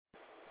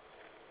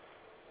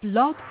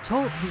Blog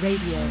Talk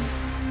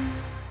Radio.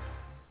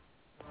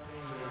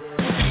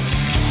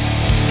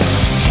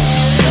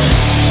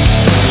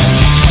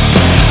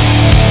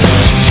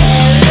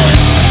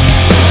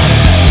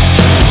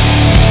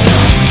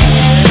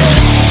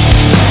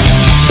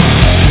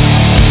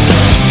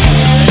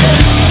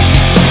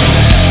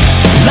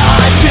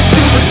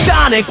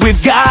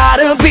 We've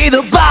gotta be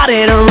the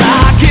body to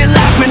rock it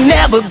like we're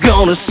never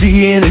gonna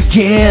see it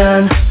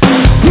again.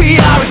 We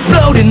are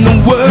exploding,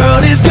 the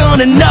world is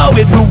gonna know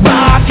it. We'll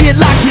rock it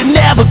like you're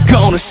never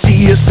gonna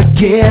see us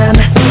again.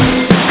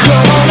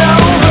 Come on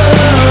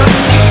over.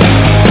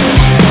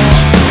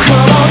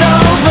 Come on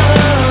over.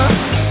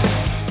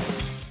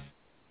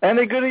 And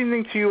a good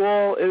evening to you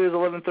all. It is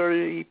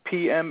 11:30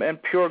 p.m.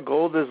 and Pure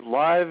Gold is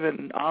live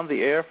and on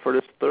the air for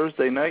this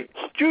Thursday night,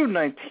 June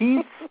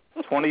 19th,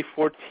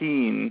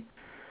 2014.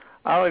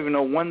 I don't even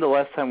know when the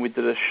last time we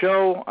did a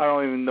show. I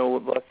don't even know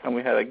the last time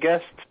we had a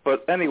guest.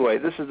 But anyway,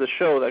 this is the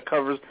show that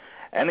covers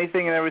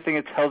anything and everything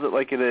and tells it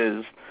like it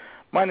is.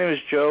 My name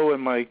is Joe,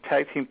 and my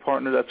tag team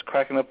partner that's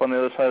cracking up on the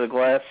other side of the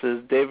glass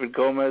is David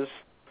Gomez.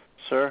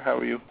 Sir, how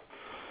are you?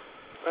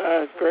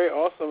 It's great,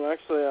 awesome.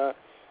 Actually,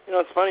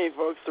 it's funny,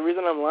 folks. The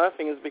reason I'm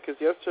laughing is because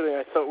yesterday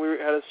I thought we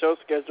had a show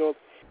scheduled,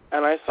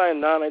 and I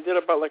signed on. I did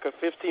about like a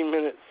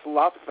 15-minute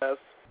slop fest.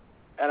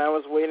 And I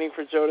was waiting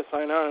for Joe to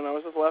sign on, and I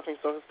was just laughing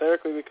so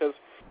hysterically because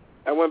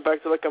I went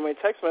back to look at my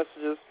text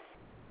messages,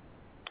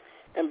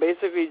 and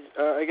basically,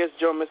 I guess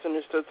Joe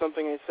misunderstood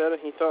something I said,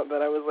 and he thought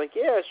that I was like,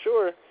 yeah,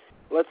 sure,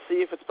 let's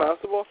see if it's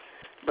possible.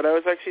 But I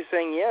was actually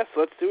saying, yes,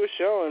 let's do a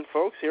show, and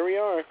folks, here we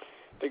are,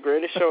 the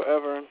greatest show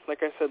ever.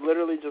 Like I said,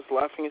 literally just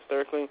laughing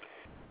hysterically,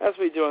 as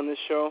we do on this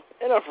show.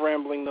 Enough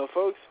rambling, though,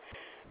 folks.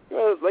 If you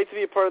would like to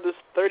be a part of this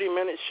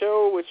 30-minute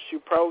show, which you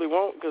probably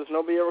won't because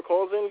nobody ever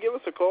calls in, give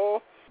us a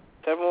call.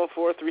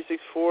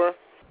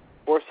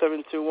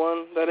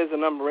 714-364-4721. That is the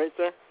number right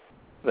there.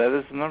 That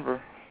is the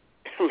number.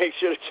 Make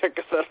sure to check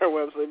us out on our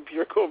website,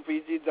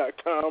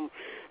 purecoldpg.com.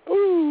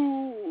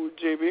 Ooh,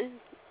 JB.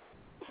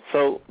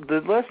 So,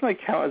 did last night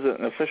count as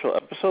an official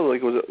episode?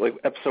 Like, was it like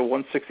episode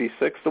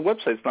 166? The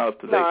website's not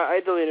up to date. No, I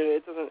deleted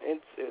it. It doesn't.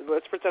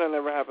 Let's pretend it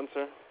never happened,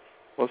 sir.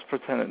 Let's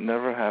pretend it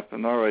never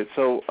happened. All right.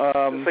 So,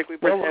 just like we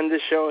pretend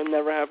this show it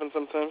never happened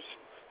sometimes.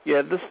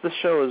 Yeah, this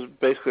show is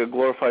basically a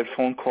glorified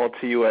phone call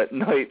to you at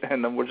night,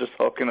 and then we're just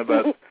talking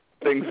about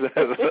things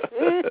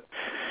that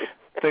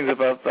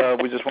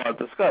we just want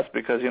to discuss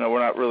because we're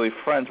not really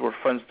friends. We're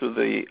friends through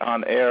the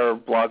on-air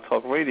Blog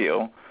Talk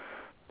Radio.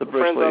 The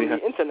British lady on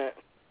the internet.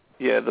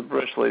 Yeah, the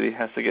British lady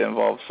has to get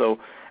involved. So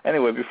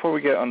anyway, before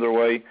we get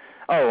underway,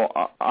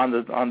 on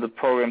the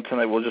program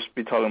tonight, we'll just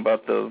be talking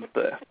about the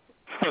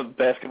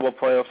basketball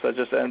playoffs that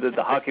just ended,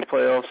 the hockey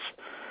playoffs.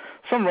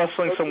 Some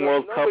wrestling, some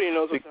World Cup. Nobody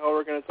knows what the hell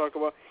we're going to talk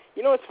about.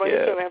 You know what's funny?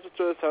 Yeah. I have to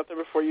throw this out there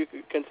before you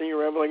continue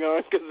rambling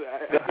on because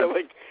I feel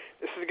like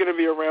this is going to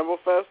be a ramble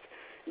fest.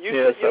 You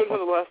said you don't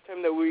know the last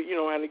time that we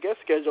had a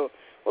guest scheduled.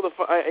 Well, the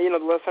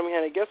last time we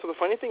had a guest. So the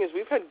funny thing is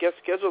we've had guests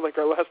scheduled like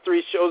our last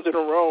 3 shows in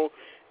a row,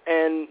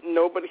 and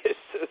nobody has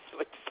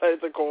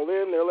decided to call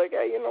in. They're like,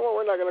 hey, you know what?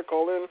 We're not going to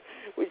call in.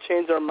 We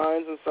changed our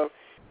minds and stuff,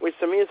 which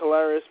to me is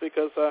hilarious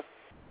because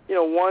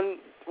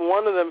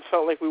one of them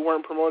felt like we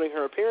weren't promoting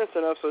her appearance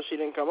enough, so she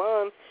didn't come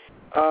on,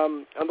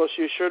 although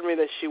she assured me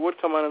that she would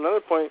come on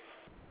another point.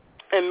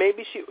 And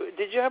maybe you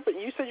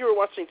said you were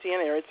watching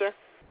TNA, right, sir?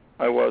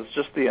 I was,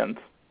 just the end.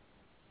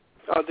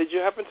 Did you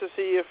happen to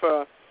see if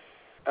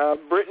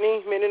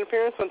Brittany made an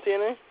appearance on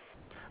TNA?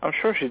 I'm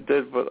sure she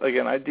did, but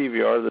again, I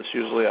DVR this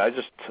usually. I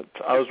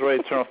was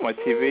ready to turn off my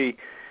TV,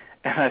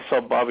 and I saw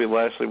Bobby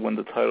Lashley win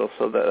the title,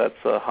 so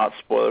that's a hot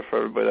spoiler for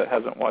everybody that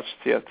hasn't watched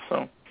it yet,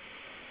 so...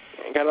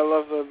 Gotta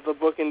love the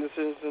booking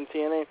decisions in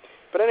TNA.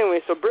 But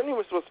anyway, so Brittany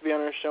was supposed to be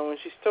on our show, and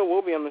she still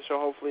will be on the show,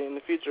 hopefully, in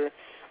the future.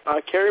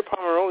 Carrie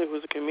Pomeroli,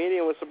 who's a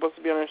comedian, was supposed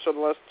to be on our show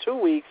the last 2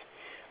 weeks,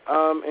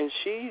 and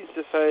she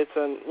decided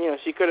to,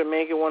 she couldn't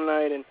make it one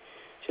night, and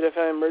she'd have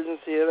had an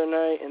emergency the other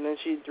night, and then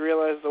she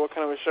realized what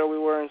kind of a show we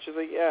were, and she's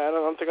like, yeah, I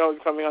don't think I'll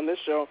be coming on this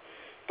show,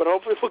 but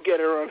hopefully we'll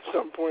get her on at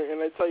some point. And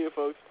I tell you,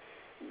 folks,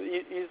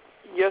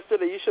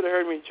 yesterday you should have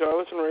heard me, Joe. I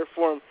was in rare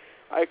form.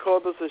 I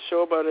called this a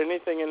show about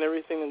anything and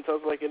everything and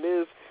tells like it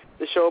is.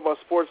 The show about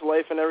sports,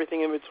 life, and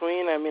everything in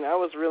between. I mean, I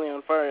was really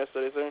on fire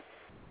yesterday, sir.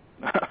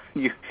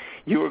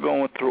 You were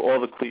going through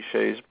all the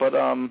cliches, but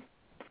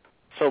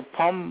so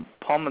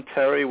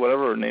Palmentary,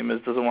 whatever her name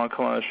is, doesn't want to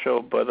come on the show,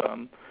 but there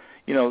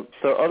are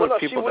other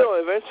people. She will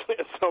eventually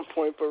at some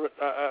point, but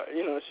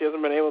she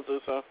hasn't been able to.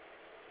 So.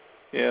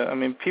 Yeah, I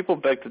mean, people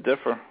beg to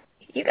differ.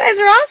 You guys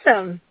are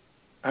awesome.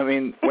 I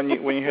mean, when you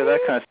hear that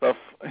kind of stuff,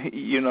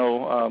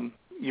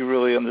 you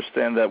really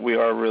understand that we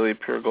are really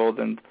pure gold,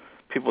 and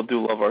people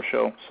do love our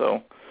show.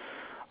 So,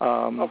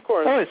 of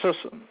course. All right, so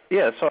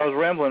I was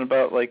rambling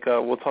about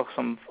we'll talk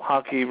some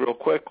hockey real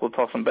quick. We'll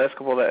talk some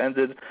basketball that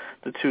ended,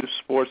 the 2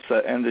 sports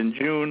that end in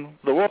June.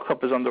 The World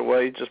Cup is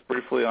underway. Just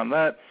briefly on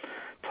that,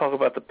 talk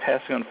about the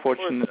passing,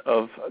 unfortunate,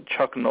 of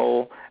Chuck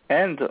Noll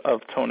and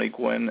of Tony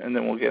Gwynn, and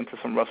then we'll get into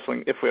some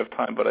wrestling if we have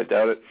time, but I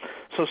doubt it.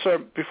 So, sir,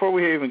 before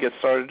we even get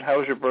started, how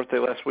was your birthday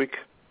last week?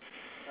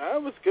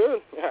 It was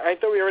good. I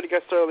thought we already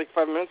got started like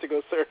 5 minutes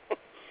ago, sir.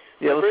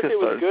 Yeah, My let's birthday get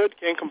started. was good.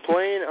 Can't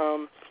complain.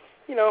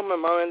 You know, my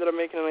mom ended up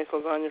making a nice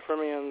lasagna for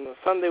me on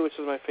Sunday, which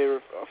is my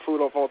favorite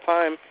food of all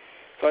time.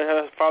 So I had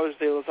a Father's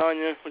Day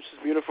lasagna, which is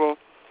beautiful.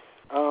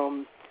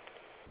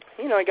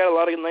 You know, I got a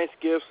lot of nice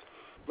gifts.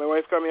 My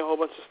wife got me a whole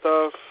bunch of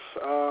stuff.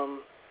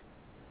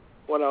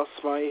 What else?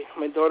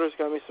 My daughter's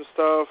got me some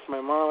stuff.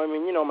 My mom, I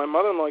mean, you know, my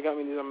mother-in-law got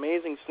me these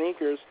amazing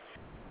sneakers,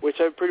 which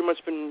I've pretty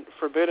much been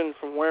forbidden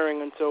from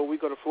wearing until we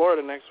go to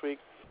Florida next week.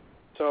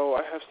 So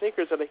I have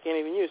sneakers that I can't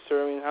even use,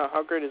 sir. I mean,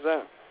 how great is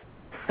that?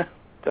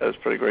 That is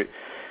pretty great.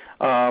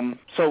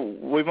 So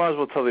we might as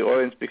well tell the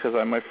audience, because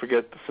I might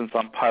forget since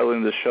I'm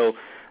piloting the show.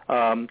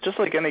 Just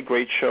like any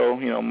great show,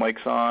 you know,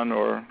 Mike's on,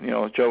 or, you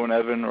know, Joe and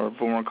Evan, or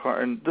Boomer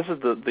Carton. This is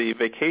the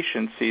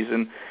vacation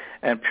season,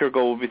 and Pure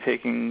Gold will be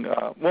taking,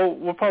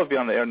 we'll probably be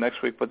on the air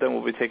next week, but then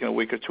we'll be taking a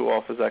week or two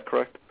off. Is that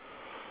correct?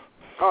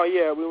 Oh,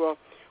 yeah, we will.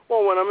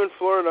 Well, when I'm in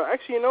Florida,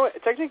 actually, you know what?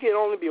 Technically,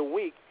 it'll only be a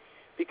week,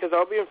 because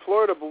I'll be in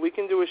Florida, but we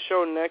can do a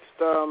show next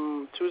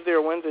Tuesday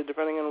or Wednesday,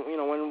 depending on, you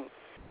know,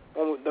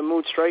 when the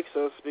mood strikes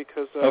us,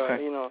 because,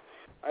 Okay. you know,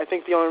 I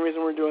think the only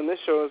reason we're doing this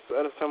show is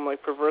out of some,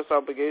 like, perverse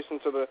obligation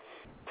to the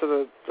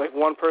like,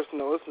 one person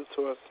that listens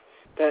to us,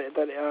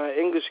 that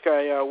English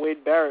guy,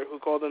 Wade Barrett, who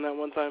called in that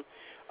one time.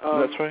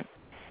 That's right.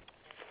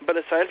 But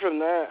aside from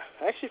that,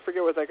 I actually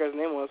forget what that guy's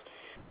name was.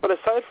 But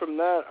aside from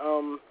that,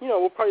 you know,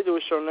 we'll probably do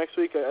a show next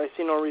week. I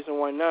see no reason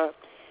why not.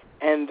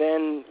 And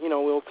then, you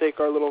know, we'll take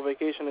our little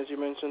vacation, as you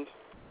mentioned.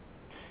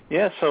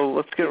 Yeah, so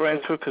let's get right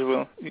into it,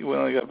 because we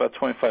only got about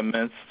 25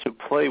 minutes to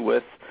play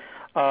with.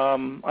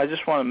 I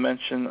just want to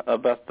mention I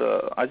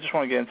just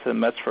want to get into the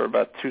Mets for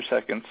about 2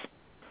 seconds.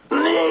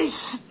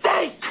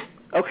 Mistake!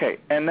 Okay,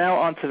 and now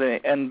on to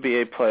the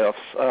NBA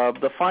playoffs.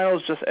 The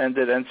finals just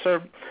ended, and,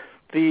 sir,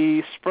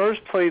 the Spurs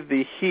played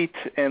the Heat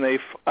in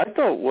I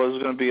thought was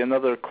going to be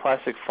another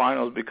classic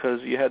finals, because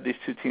you had these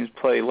two teams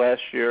play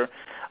last year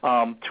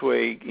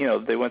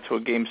they went to a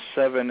Game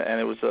 7,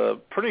 and it was a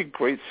pretty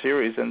great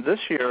series. And this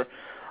year,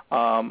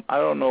 I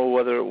don't know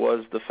whether it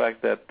was the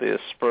fact that the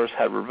Spurs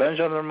had revenge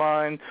on their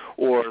mind,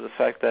 or the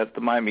fact that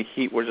the Miami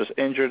Heat were just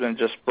injured and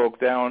just broke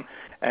down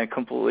and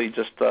completely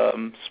just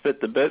spit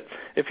the bit,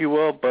 if you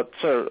will. But,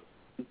 sir,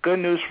 good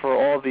news for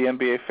all the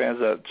NBA fans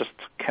that just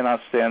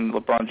cannot stand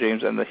LeBron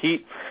James and the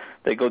Heat.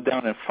 They go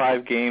down in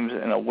 5 games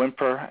in a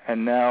whimper,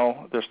 and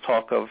now there's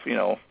talk of, you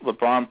know,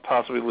 LeBron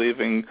possibly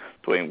leaving,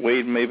 Dwayne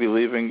Wade maybe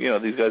leaving. You know,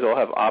 these guys all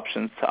have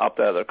options to opt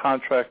out of their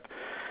contract.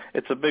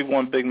 It's a big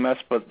mess,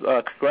 but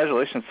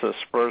congratulations to the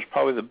Spurs,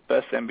 probably the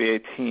best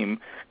NBA team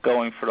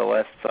going for the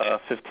last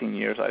 15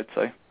 years, I'd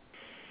say.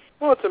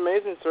 Well, it's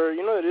amazing, sir.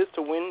 You know what it is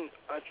to win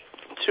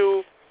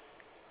 2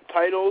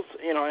 titles,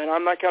 you know, and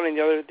I'm not counting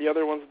the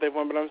other ones that they've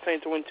won, but I'm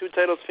saying to win 2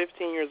 titles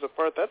 15 years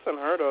apart, that's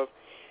unheard of.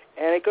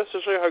 And it goes to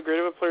show you how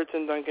great of a player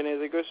Tim Duncan is.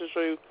 It goes to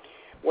show you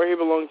where he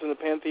belongs in the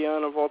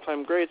pantheon of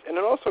all-time greats. And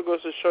it also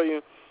goes to show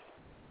you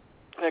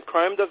that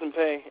crime doesn't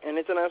pay, and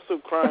it's an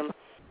absolute crime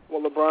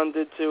what LeBron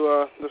did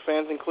to the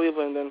fans in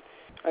Cleveland. And,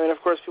 I mean,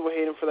 of course, people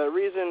hate him for that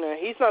reason.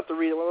 He's not the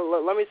reason.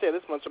 Let me say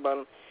this much about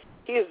him.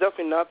 He is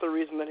definitely not the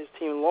reason that his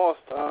team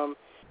lost.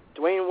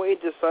 Dwayne Wade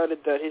decided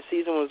that his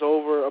season was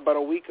over about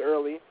a week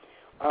early.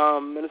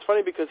 And it's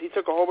funny because he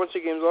took a whole bunch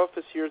of games off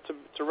this year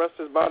to rest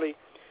his body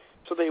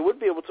so that he would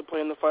be able to play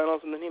in the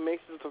finals, and then he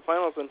makes it to the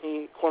finals, and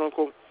he,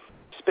 quote-unquote,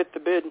 spit the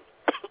bid,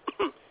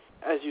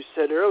 as you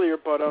said earlier.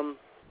 But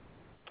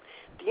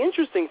the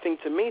interesting thing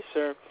to me,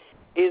 sir,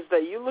 is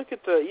that you look at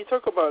you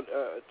talk about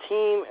a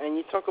team, and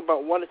you talk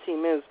about what a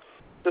team is.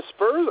 The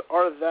Spurs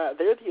are that.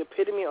 They're the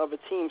epitome of a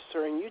team,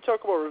 sir, and you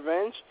talk about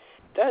revenge,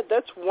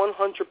 that's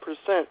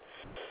 100%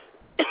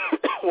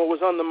 what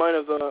was on the mind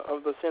of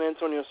the San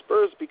Antonio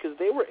Spurs, because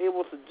they were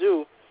able to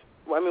do,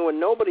 I mean, what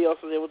nobody else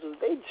was able to do.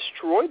 They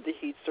destroyed the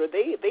Heat, sir.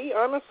 They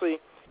honestly,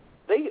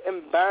 they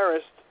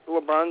embarrassed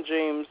LeBron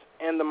James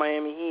and the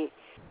Miami Heat,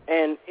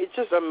 and it's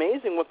just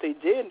amazing what they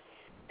did.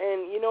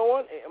 And you know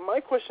what? My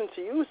question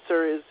to you,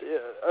 sir, is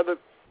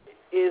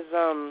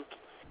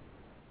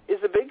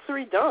the Big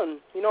Three done?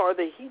 You know, are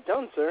the Heat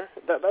done, sir?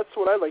 That's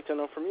what I'd like to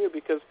know from you,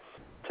 because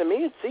to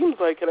me it seems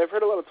like, and I've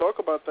heard a lot of talk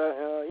about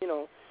that, you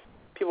know,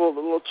 people, a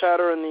little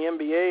chatter in the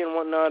NBA and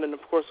whatnot, and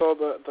of course all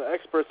the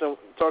experts are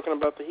talking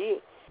about the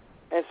Heat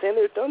and saying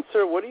they're done,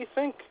 sir. What do you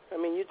think? I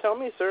mean, you tell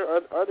me,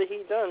 sir. Are the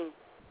Heat done?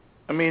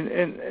 I mean,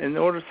 in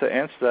order to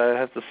answer that, I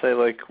have to say,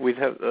 like, we'd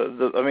have.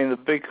 The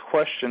big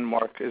question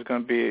mark is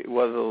going to be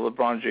whether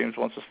LeBron James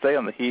wants to stay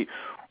on the Heat,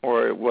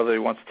 or whether he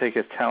wants to take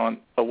his talent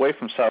away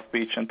from South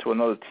Beach into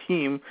another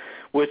team,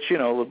 which, you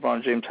know,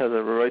 LeBron James has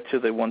a right to.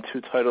 They won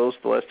 2 titles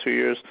the last 2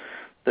 years.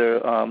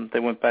 They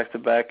went back to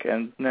back,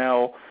 and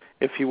now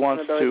if he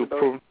wants to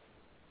prove,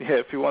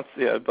 if he wants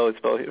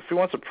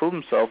to prove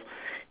himself,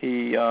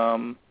 he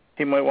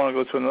might want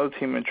to go to another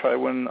team and try to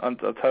win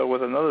a title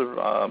with another,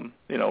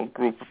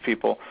 group of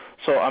people.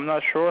 So I'm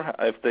not sure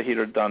if the Heat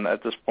are done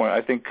at this point.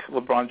 I think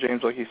LeBron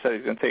James, like he said,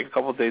 he's going to take a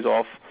couple of days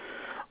off,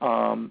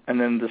 and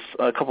then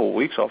a couple of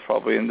weeks off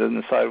probably, and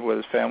then decide with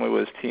his family,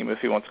 with his team, if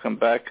he wants to come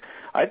back.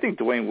 I think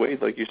Dwayne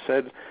Wade, like you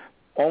said,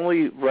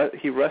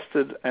 he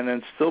rested and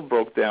then still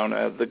broke down.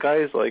 The guy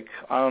is like,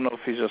 I don't know if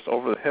he's just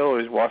over the hill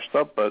or he's washed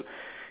up, but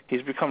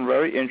he's become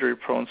very injury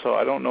prone. So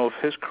I don't know if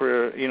his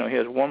career, he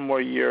has one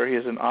more year. He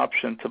has an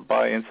option to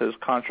buy into his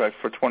contract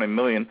for $20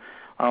 million.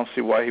 I don't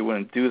see why he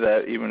wouldn't do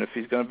that, even if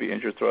he's going to be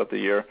injured throughout the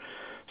year.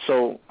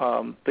 So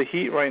the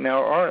Heat right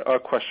now are a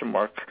question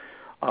mark.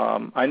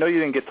 I know you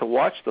didn't get to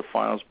watch the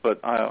finals, but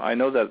I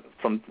know that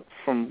from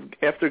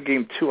after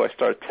Game 2, I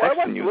started texting I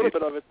watched you. a little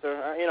bit of it,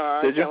 sir.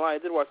 I can't lie, I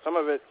did watch some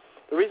of it.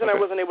 The reason I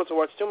wasn't able to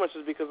watch too much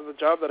is because of the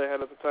job that I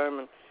had at the time,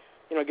 and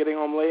getting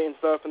home late and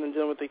stuff, and then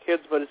dealing with the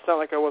kids. But it's not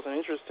like I wasn't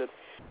interested.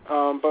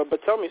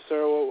 But tell me,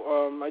 sir.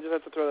 I just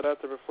had to throw that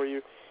out there before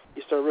you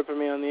start ripping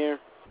me on the air.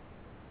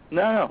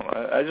 No.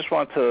 I just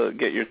wanted to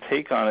get your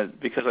take on it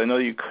because I know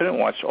you couldn't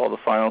watch all the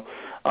finals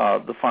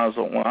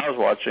when I was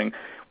watching.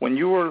 When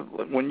you were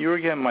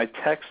getting my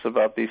texts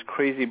about these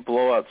crazy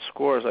blowout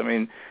scores, I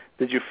mean,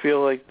 did you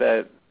feel like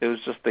that it was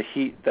just the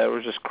Heat that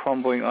were just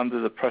crumbling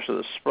under the pressure of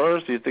the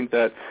Spurs? Do you think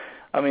that?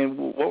 I mean,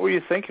 what were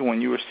you thinking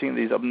when you were seeing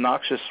these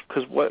obnoxious?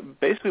 Because what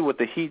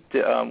the Heat,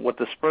 what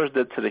the Spurs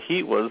did to the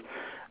Heat was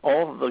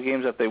all of the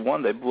games that they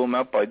won, they blew them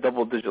out by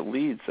double-digit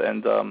leads,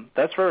 and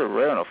that's very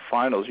rare in a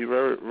finals. You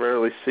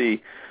rarely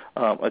see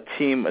a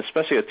team,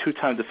 especially a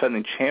two-time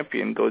defending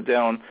champion, go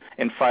down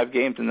in 5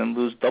 games and then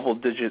lose double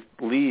digits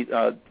by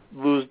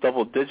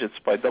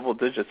double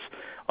digits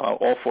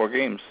all 4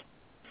 games.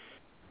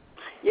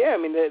 Yeah, I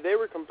mean they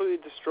were completely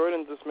destroyed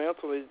and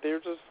dismantled.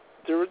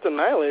 They were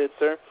annihilated,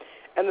 sir.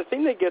 And the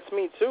thing that gets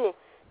me too,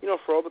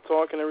 for all the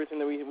talk and everything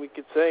that we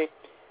could say,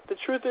 the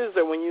truth is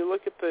that when you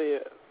look at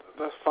the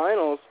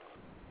finals,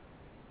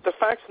 the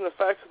facts and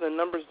the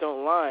numbers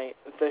don't lie.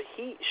 The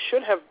Heat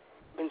should have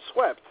been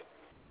swept.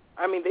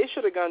 I mean, they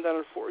should have gone down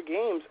in 4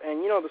 games.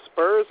 And, the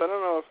Spurs, I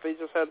don't know if they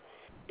just had,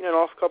 an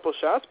off couple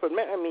shots. But,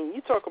 man, I mean,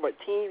 you talk about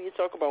team, you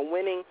talk about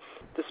winning.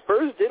 The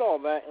Spurs did all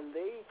that, and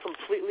they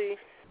completely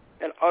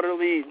and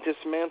utterly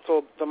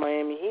dismantled the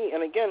Miami Heat.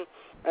 And, again,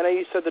 I know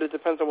you said that it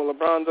depends on what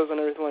LeBron does and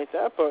everything like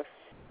that, but,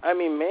 I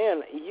mean,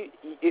 man,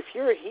 if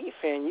you're a Heat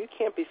fan, you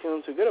can't be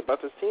feeling too good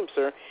about this team,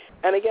 sir.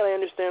 And, again, I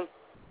understand,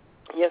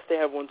 yes, they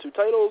have won 2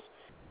 titles.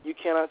 You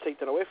cannot take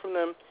that away from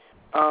them.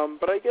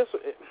 But I guess,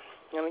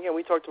 and again,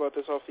 we talked about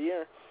this off the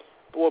air,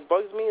 but what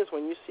bugs me is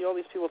when you see all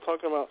these people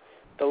talking about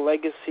the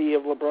legacy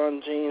of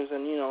LeBron James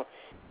and,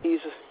 he's,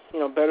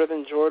 better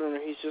than Jordan or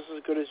he's just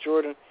as good as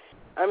Jordan.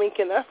 I mean,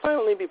 can that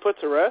finally be put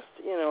to rest?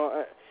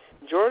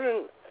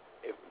 Jordan,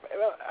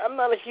 I'm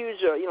not a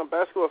huge,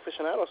 basketball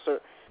aficionado, sir.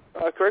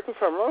 Correct me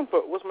if I'm wrong,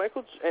 but was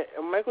Michael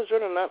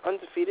Jordan not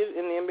undefeated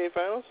in the NBA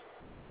Finals?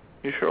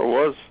 He sure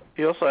was.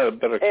 He also had a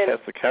better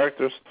cast of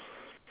characters.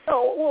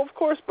 Oh, well, of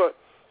course, but,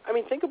 I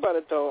mean, think about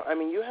it, though. I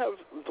mean, you have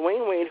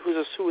Dwayne Wade, who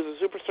is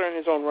a superstar in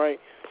his own right,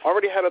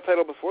 already had a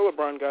title before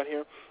LeBron got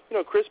here.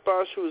 Chris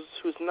Bosh,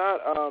 who's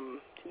not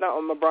on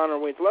LeBron or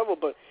Wade's level,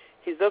 but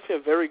he's definitely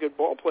a very good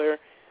ball player.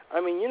 I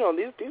mean,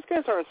 these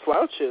guys aren't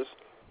slouches.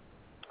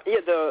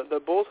 Yeah, the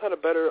Bulls had a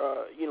better,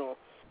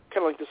 kind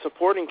of like the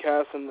supporting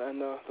cast and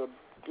the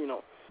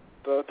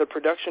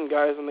production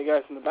guys and the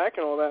guys in the back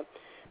and all that.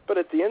 But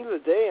at the end of the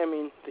day, I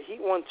mean, the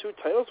Heat won 2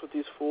 titles with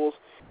these fools,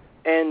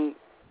 and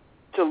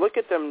to look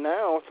at them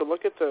now, to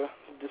look at the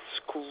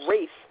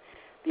disgrace,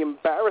 the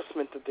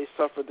embarrassment that they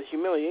suffered, the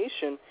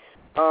humiliation,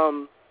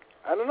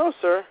 I don't know,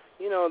 sir.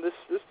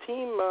 This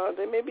team,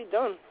 they may be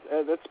done.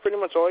 That's pretty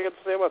much all I got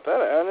to say about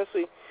that.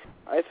 Honestly,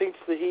 I think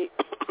the Heat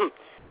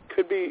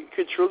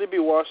could truly be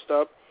washed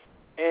up.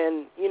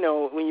 And,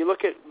 when you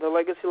look at the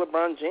legacy of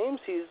LeBron James,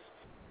 he's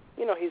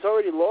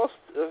already lost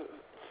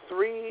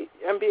 3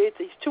 NBA.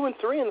 He's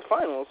 2-3 in the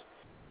finals.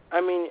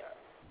 I mean,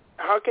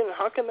 how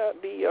can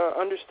that be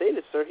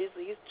understated, sir? He's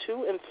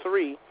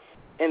 2-3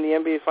 in the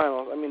NBA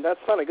Finals. I mean, that's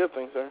not a good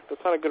thing, sir.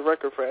 That's not a good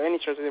record for any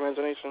stretch of the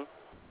imagination.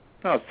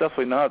 No, it's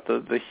definitely not.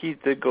 The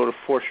Heat did go to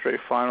 4 straight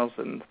finals,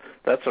 and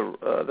that's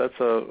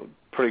a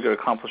pretty good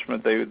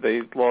accomplishment.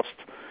 They lost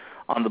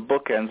on the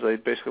bookends. They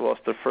basically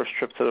lost their first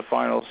trip to the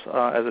finals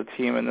as a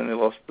team, and then they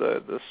lost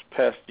this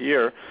past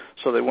year.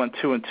 So they went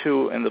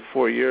 2-2 in the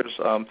 4 years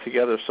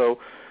together. So,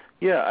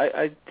 yeah,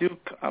 I do.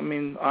 I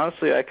mean,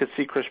 honestly, I could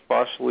see Chris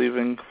Bosh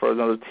leaving for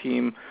another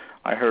team.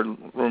 I heard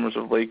rumors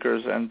of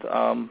Lakers, and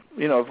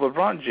if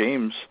LeBron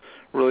James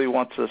really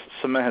wants to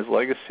cement his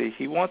legacy,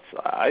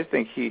 I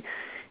think he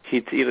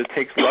either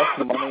takes less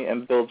money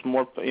and builds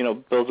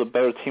a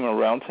better team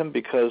around him,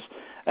 because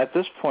at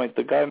this point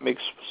the guy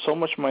makes so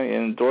much money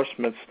in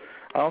endorsements.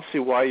 I don't see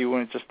why you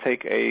wouldn't just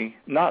take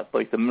not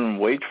like the minimum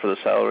wage for the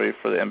salary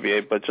for the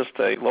NBA, but just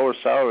a lower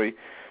salary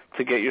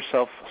to get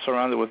yourself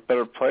surrounded with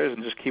better players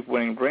and just keep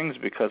winning rings,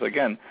 because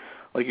again,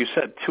 like you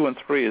said,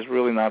 2-3 is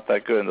really not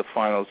that good in the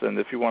finals. And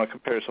if you want to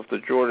compare yourself to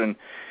Jordan,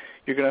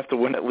 you're going to have to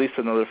win at least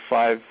another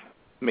 5,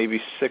 maybe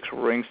 6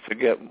 rings to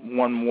get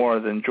one more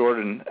than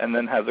Jordan, and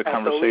then have the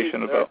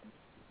conversation about,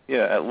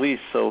 at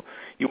least. So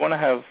if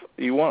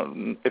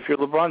you're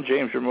LeBron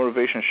James, your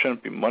motivation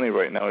shouldn't be money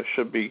right now. It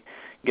should be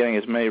getting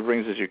as many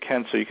rings as you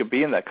can, so you could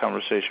be in that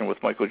conversation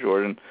with Michael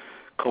Jordan,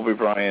 Kobe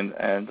Bryant,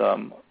 and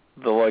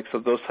the likes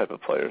of those type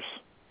of players.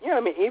 Yeah, I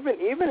mean,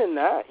 even in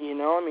that, you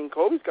know, I mean,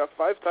 Kobe's got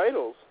 5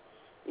 titles.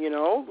 You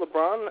know,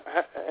 LeBron,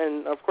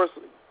 and of course,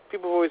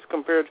 people have always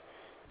compared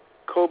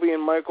Kobe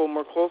and Michael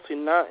more closely,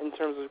 not in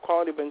terms of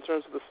quality, but in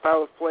terms of the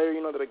style of player,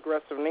 you know, that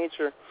aggressive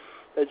nature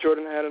that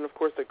Jordan had, and of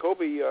course that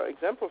Kobe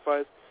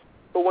exemplifies.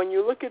 But when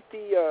you look at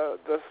the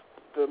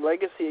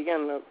legacy,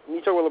 again,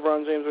 you talk about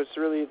LeBron James, which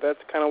really, that's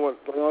kind of what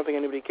the only thing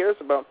anybody cares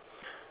about.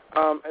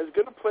 As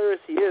good a player as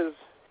he is,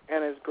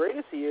 and as great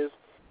as he is,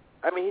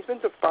 I mean, he's been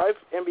to 5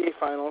 NBA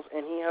Finals,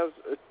 and he has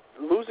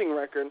a losing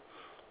record.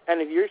 And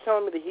if you're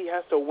telling me that he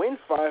has to win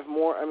 5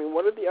 more, I mean,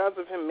 what are the odds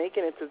of him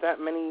making it to that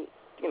many,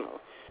 you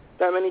know,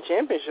 that many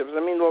championships?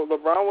 I mean,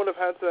 LeBron would have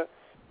had to,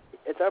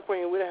 at that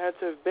point, he would have had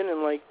to have been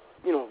in, like,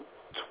 you know,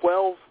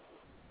 12,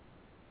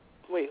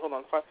 wait, hold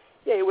on, 5.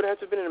 Yeah, he would have had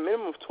to have been in a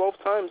minimum of 12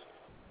 times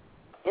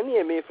in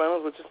the NBA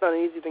Finals, which is not an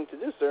easy thing to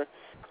do, sir.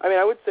 I mean,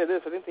 I would say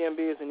this. I think the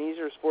NBA is an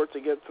easier sport to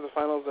get to the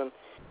finals than,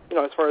 you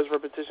know, as far as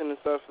repetition and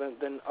stuff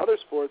than other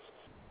sports.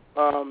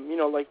 You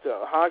know, like the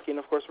hockey, and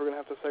of course we're going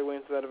to have to segue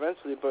into that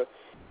eventually. But,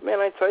 man,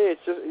 I tell you,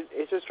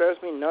 it just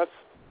drives me nuts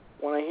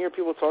when I hear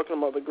people talking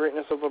about the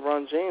greatness of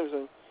LeBron James.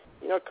 And,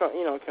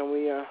 can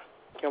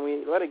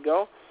we let it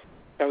go?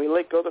 Can we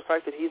let go of the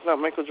fact that he's not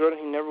Michael Jordan,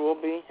 he never will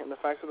be, and the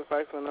facts are the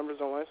facts and the numbers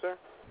don't lie, sir?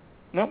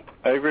 Nope,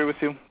 I agree with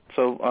you.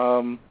 So,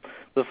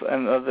 the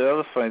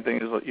other funny thing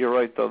is, you're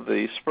right, though,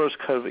 the Spurs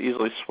could have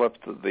easily swept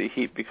the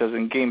Heat, because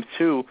in Game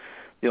 2,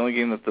 the only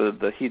game that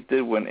the Heat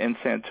did win in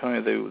San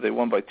Antonio, they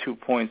won by 2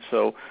 points.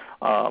 So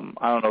I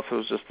don't know if it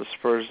was just the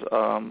Spurs,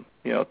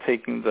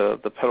 taking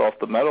the pedal off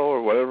the metal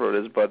or whatever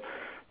it is, but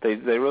they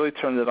really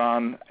turned it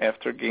on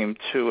after Game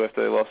 2,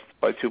 after they lost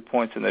by 2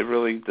 points, and they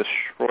really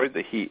destroyed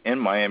the Heat in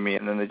Miami,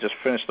 and then they just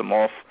finished them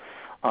off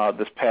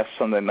this past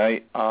Sunday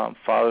night,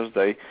 Father's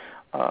Day.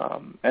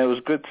 And it was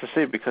good to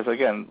see because,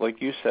 again,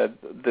 like you said,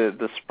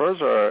 the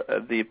Spurs are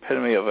the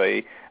epitome of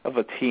a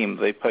team.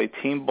 They play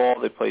team ball.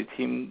 They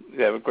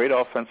have a great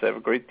offense. They have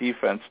a great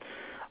defense.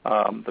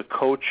 The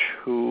coach,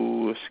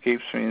 who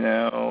escapes me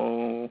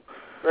now,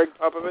 Greg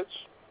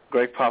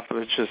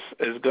Popovich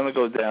is going to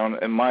go down,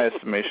 in my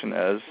estimation,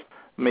 as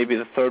maybe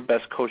the 3rd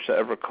best coach that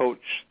ever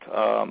coached,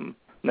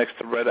 next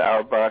to Red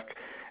Auerbach.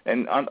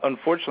 And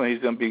unfortunately,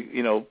 he's going to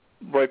be,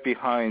 right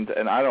behind,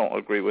 and I don't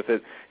agree with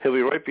it, he'll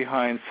be right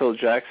behind Phil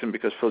Jackson,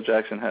 because Phil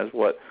Jackson has,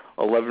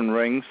 11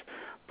 rings?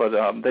 But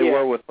they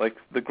were with,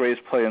 the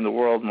greatest player in the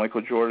world,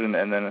 Michael Jordan,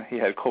 and then he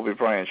had Kobe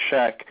Bryant,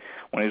 Shaq,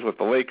 when he was with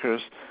the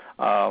Lakers.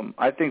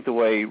 I think the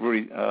way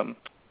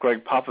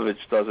Greg Popovich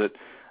does it,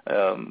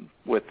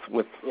 with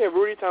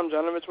Rudy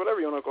Tomjanovich, whatever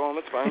you want to call him,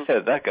 it's fine. Yeah,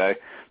 that guy,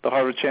 the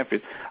Harvard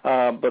champion.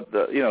 But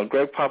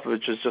Greg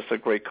Popovich is just a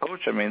great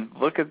coach. I mean,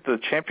 look at the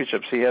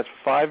championships. He has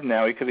 5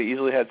 now. He could have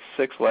easily had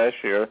 6 last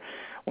year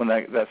when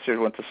that series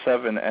went to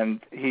 7.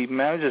 And he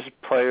manages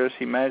players.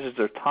 He manages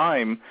their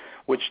time,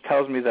 which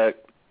tells me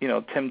that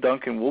Tim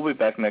Duncan will be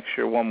back next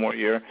year, 1 more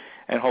year,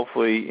 and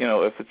hopefully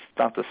if it's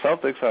not the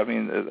Celtics, I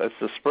mean it's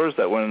the Spurs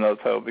that win another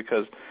title,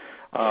 because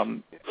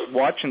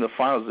watching the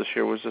finals this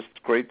year was just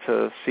great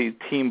to see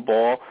team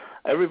ball.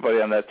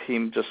 Everybody on that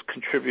team just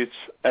contributes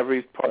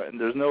every part, and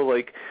there's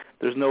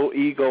no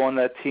ego on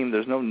that team.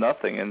 There's no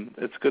nothing, and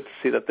it's good to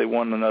see that they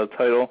won another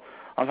title.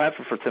 I'm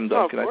happy for Tim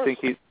Duncan. I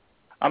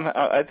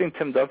think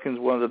Tim Duncan's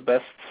one of the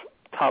best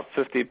top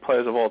 50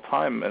 players of all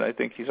time, and I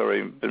think he's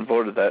already been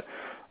voted that.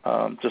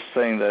 Just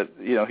saying that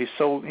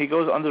he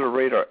goes under the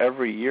radar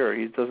every year.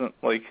 He doesn't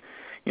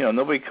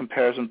nobody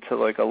compares him to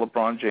a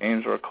LeBron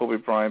James or a Kobe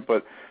Bryant,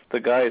 but the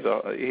guy,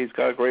 he's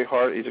got a great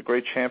heart. He's a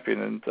great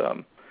champion,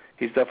 and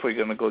he's definitely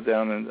going to go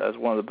down as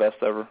one of the best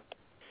ever.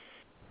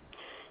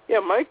 Yeah,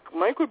 Mike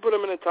would put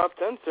him in the top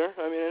 10, sir.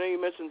 I mean, I know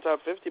you mentioned top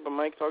 50, but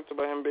Mike talked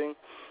about him being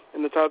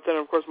in the top 10.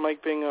 Of course,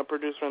 Mike being a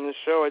producer on this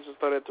show, I just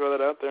thought I'd throw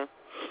that out there.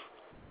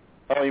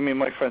 Oh, you mean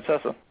Mike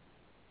Francesa?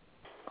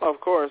 Of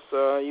course.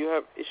 You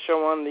have a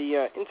show on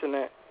the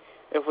internet.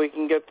 If we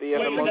can get the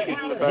monkeys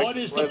in the back. What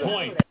is the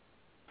point?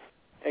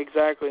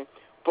 Exactly.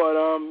 But,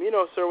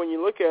 sir, when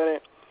you look at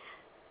it,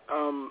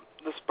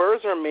 the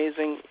Spurs are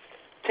amazing.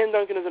 Tim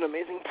Duncan is an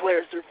amazing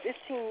player. They're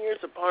 15 years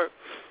apart.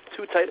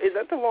 2 titles. Is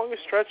that the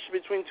longest stretch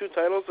between 2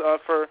 titles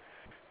for,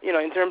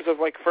 in terms of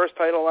first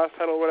title, last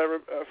title, whatever,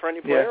 for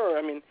any player? Yeah. Or,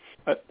 I mean,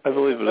 I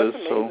believe it is.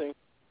 Amazing. So,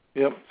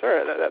 yep.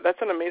 Sir,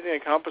 that's an amazing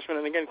accomplishment,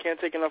 and again, can't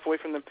take enough away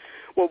from them.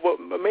 Well, what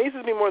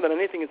amazes me more than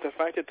anything is the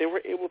fact that they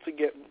were able to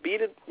get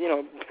beaten.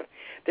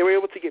 They were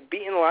able to get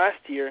beaten last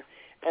year,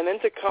 and then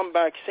to come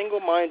back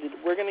single-minded.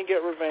 We're going to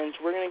get revenge.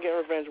 We're going to get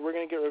revenge. We're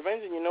going to get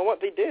revenge. And you know what?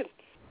 They did.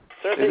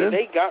 Sir,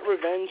 they got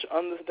revenge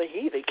on the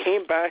Heat. They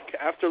came back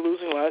after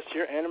losing last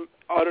year and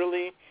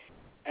utterly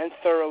and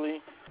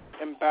thoroughly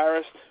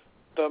embarrassed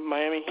the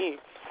Miami Heat,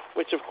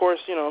 which, of course,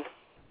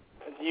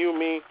 you,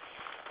 me,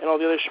 and all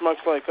the other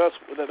schmucks like us,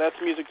 that's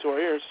music to our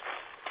ears.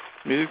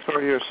 Music to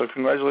our ears. So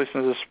congratulations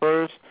to the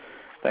Spurs.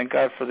 Thank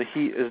God for the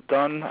Heat is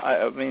done.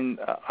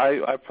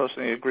 I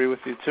personally agree with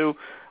you, too.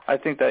 I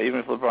think that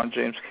even if LeBron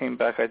James came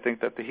back, I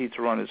think that the Heat's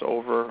run is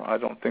over. I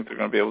don't think they're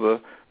going to be able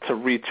to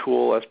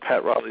retool, as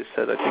Pat Riley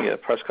said, I think at a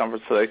press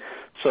conference today.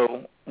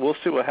 So we'll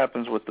see what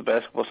happens with the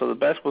basketball. So the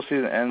basketball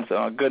season ends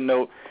on a good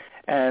note.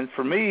 And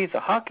for me, the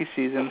hockey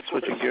season,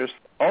 switching gears,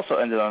 also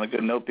ended on a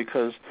good note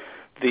because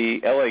the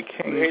L.A.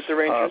 Kings hate the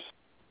Rangers.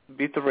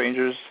 Beat the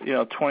Rangers.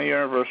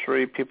 20-year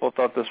anniversary. People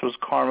thought this was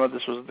karma.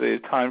 This was the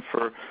time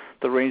for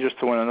the Rangers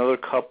to win another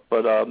cup.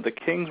 But the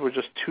Kings were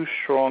just too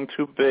strong,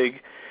 too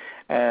big.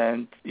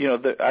 And,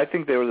 I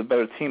think they were the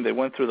better team. They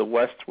went through the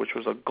West, which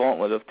was a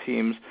gauntlet of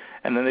teams,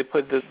 and then they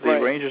put the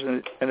Rangers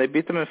in, and they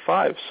beat them in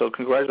 5. So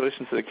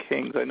congratulations to the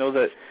Kings. I know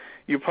that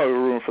you probably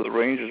were rooting for the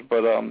Rangers,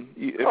 but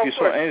if you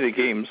saw any of the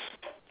games,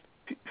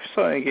 you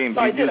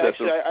did,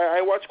 actually.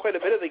 I watched quite a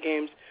bit of the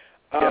games.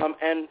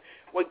 And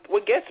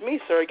what gets me,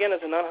 sir, again,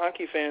 as a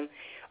non-hockey fan,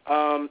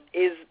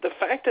 is the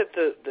fact that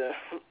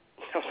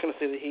I was going to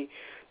say the Heat,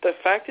 the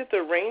fact that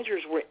the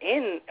Rangers were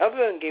in, other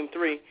than Game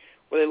 3,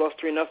 where they lost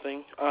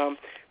 3-0.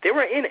 They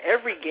were in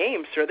every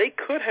game, sir. They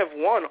could have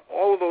won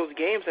all of those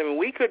games. I mean,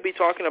 we could be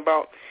talking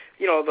about,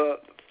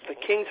 the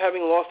Kings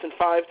having lost in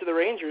 5 to the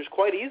Rangers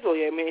quite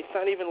easily. I mean, it's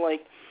not even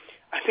like,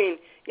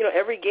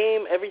 every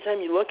game, every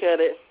time you look at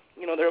it,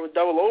 there was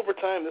double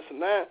overtime, this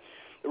and that.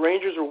 The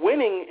Rangers were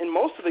winning in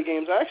most of the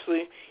games,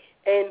 actually,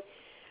 and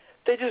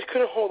they just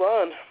couldn't hold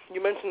on.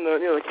 You mentioned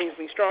the Kings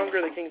being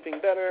stronger, the Kings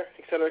being better,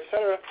 et cetera, et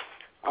cetera.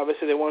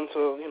 Obviously, they won,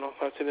 so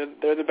I'd say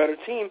they're the better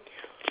team.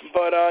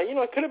 But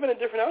it could have been a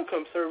different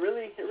outcome. So it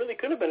really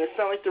could have been. It's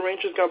not like the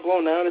Rangers got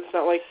blown out. It's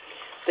not like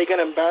they got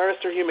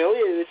embarrassed or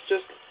humiliated. It's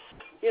just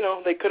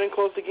they couldn't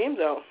close the games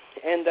out,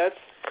 and this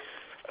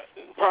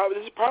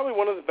is probably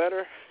one of the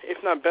better,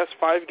 if not best,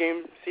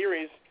 5-game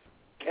series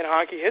in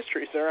hockey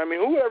history, sir. I mean,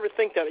 who would ever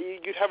think that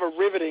you'd have a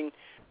riveting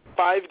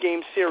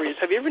 5-game series?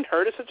 Have you ever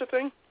heard of such a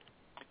thing?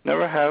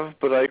 Never have,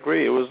 but I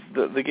agree. It was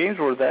the games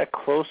were that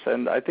close,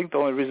 and I think the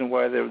only reason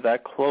why they were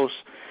that close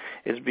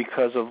is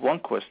because of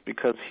Lundqvist,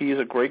 because he's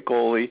a great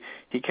goalie.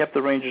 He kept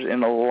the Rangers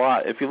in a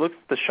lot. If you look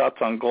at the shots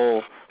on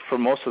goal for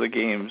most of the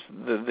games,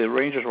 the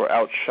Rangers were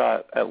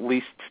outshot at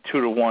least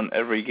 2-1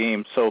 every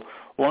game. So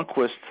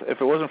Lundqvist, if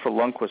it wasn't for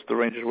Lundqvist, the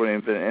Rangers wouldn't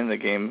have been in the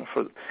game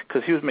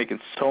because he was making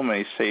so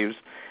many saves.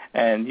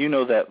 And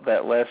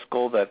that last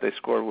goal that they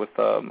scored with,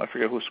 I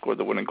forget who scored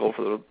the winning goal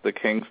for the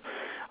Kings,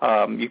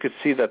 you could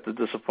see that the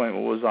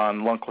disappointment was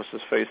on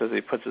Lundqvist's face as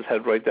he puts his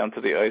head right down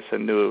to the ice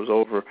and knew it was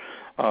over.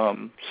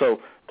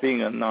 So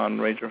being a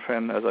non-Ranger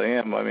fan as I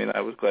am, I mean,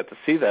 I was glad to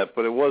see that,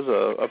 but it was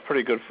a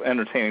pretty good,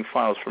 entertaining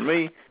finals for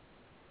me.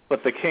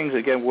 But the Kings,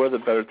 again, were the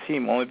better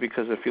team, only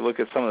because if you look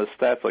at some of the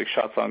stats, like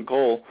shots on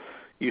goal,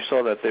 you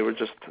saw that they were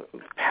just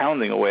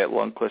pounding away at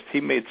Lundqvist.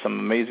 He made some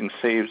amazing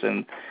saves,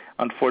 and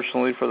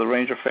unfortunately for the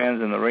Ranger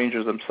fans and the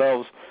Rangers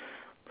themselves,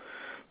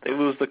 they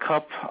lose the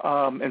cup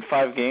in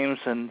 5 games.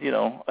 And,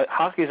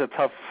 hockey is a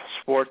tough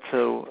sport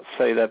to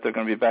say that they're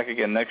going to be back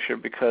again next year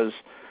because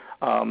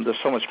there's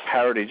so much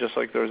parity, just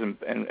like there's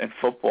in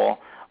football.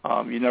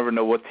 You never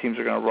know what teams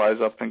are going to rise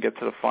up and get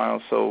to the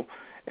finals. So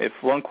if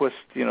Lundqvist,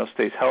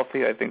 stays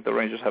healthy, I think the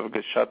Rangers have a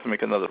good shot to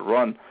make another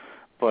run.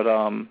 But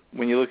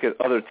when you look at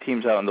other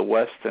teams out in the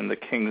West and the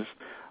Kings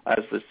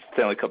as the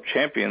Stanley Cup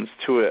champions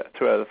 2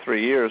 out of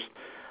 3 years,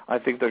 I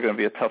think they're going to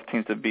be a tough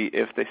team to beat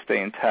if they stay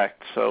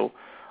intact. So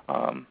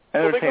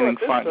entertaining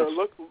finals.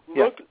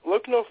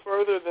 Look no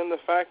further than the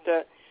fact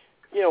that,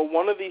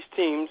 one of these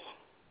teams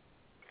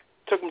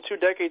took them 2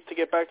 decades to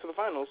get back to the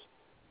finals.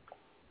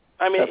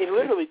 I mean, it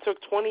literally took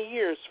 20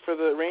 years for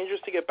the Rangers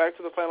to get back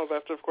to the finals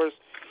after, of course,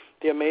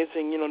 the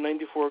amazing,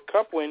 94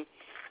 Cup win.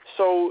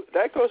 So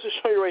that goes to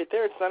show you right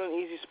there, it's not an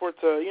easy sport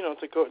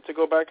to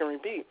go back and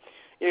repeat.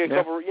 You get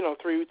a couple,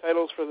 3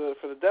 titles for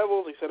the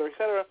Devils, et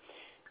cetera,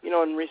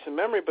 in recent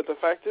memory. But the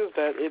fact is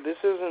that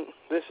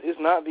this is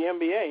not the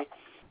NBA.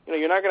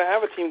 You're not going to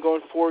have a team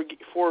going 4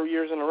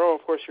 years in a row.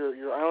 Of course,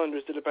 your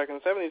Islanders did it back in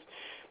the 70s,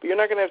 but you're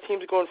not going to have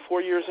teams going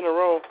 4 years in a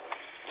row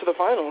to the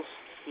finals,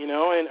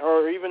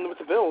 or even with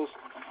the Bills.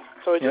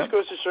 So it just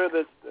goes to show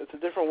that it's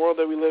a different world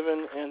that we live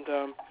in.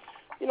 And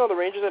the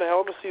Rangers had a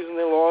hell of a season.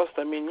 They lost.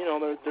 I mean,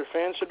 their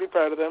fans should be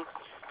proud of them.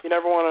 You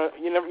don't want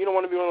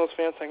to be one of those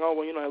fans saying, oh,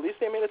 well, at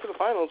least they made it to the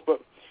finals. But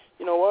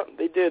you know what?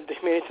 They did. They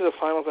made it to the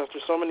finals after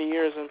so many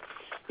years. And,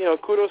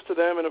 kudos to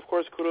them. And, of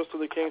course, kudos to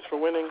the Kings for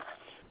winning.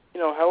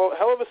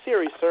 Hell of a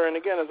series, sir. And,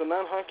 again, as a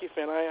non-hockey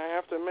fan, I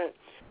have to admit,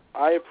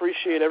 I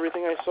appreciate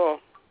everything I saw.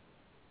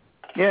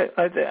 Yeah,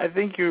 I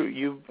think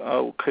you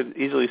could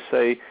easily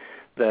say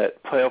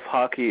that playoff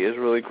hockey is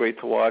really great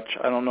to watch.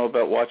 I don't know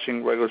about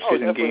watching regular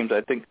season games.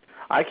 I think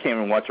I can't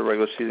even watch a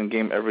regular season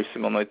game every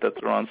single night that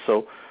they're on.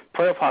 So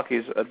playoff hockey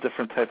is a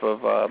different type of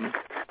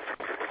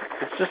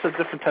it's just a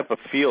different type of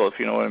feel, if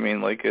you know what I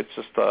mean. Like, it's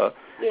just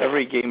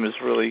every game is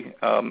really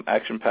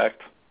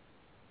action-packed.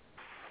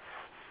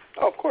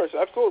 Oh, of course,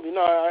 absolutely.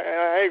 No,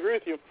 I agree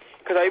with you.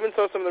 Because I even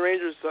saw some of the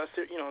Rangers,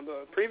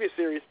 the previous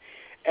series,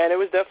 and it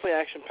was definitely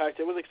action-packed.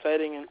 It was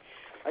exciting, and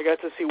I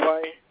got to see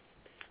why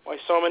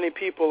so many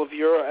people of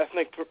your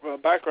ethnic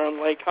background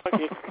like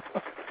hockey.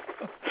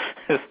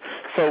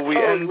 So we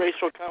end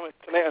racial comment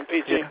tonight on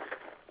PG.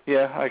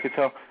 Yeah, I could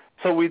tell.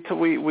 So we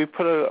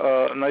put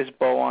a nice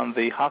bow on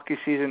the hockey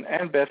season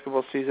and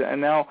basketball season, and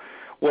now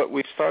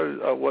what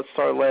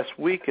started last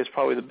week is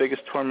probably the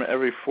biggest tournament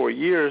every 4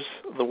 years,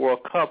 the World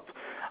Cup.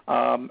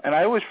 And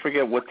I always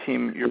forget what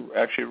team you're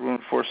actually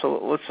rooting for.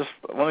 So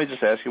let me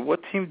just ask you,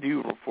 what team do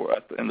you root for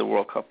in the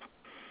World Cup?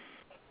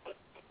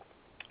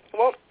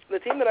 Well, the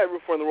team that I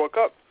root for in the World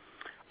Cup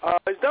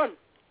is done.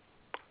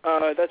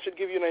 That should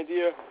give you an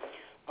idea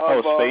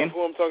of Spain?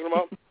 who I'm talking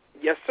about.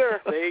 Yes, sir.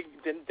 They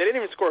didn't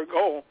even score a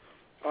goal,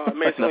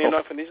 amazingly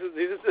enough, and these are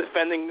the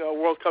defending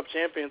World Cup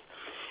champions.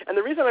 And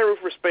the reason I root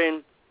for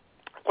Spain,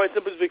 quite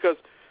simply, is because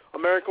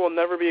America will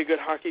never be a good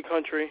hockey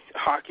country.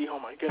 Hockey, oh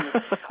my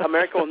goodness.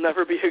 America will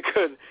never be a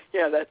good,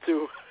 yeah, that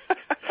too.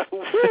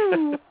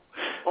 Woo!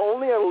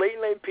 Only a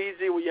late-night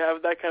PG will you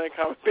have that kind of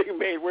comment being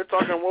made. We're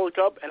talking World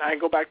Cup, and I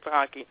go back to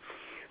hockey.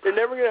 They're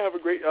never going to have a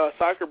great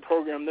soccer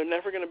program. They're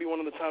never going to be one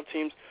of the top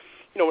teams,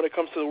 when it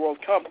comes to the World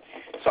Cup.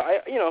 So,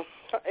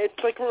 it's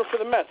like rooting for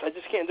the Mets. I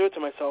just can't do it to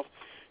myself.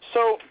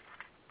 So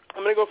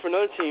I'm going to go for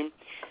another team,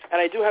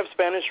 and I do have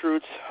Spanish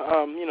roots,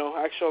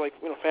 actual,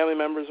 family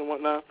members and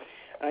whatnot.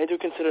 And I do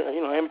consider,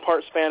 I am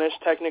part Spanish,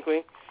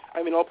 technically.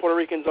 I mean, all Puerto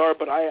Ricans are,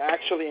 but I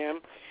actually am.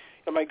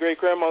 And my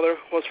great-grandmother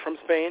was from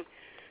Spain.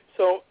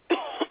 So,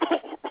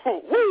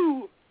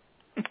 woo!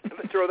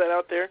 Let me throw that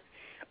out there.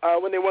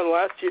 When they won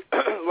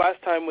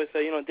last time with,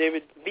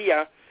 David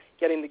Villa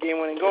getting the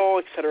game-winning goal,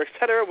 et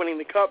cetera, winning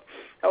the cup,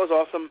 that was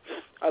awesome.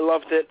 I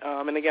loved it.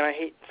 And again, I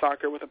hate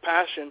soccer with a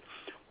passion.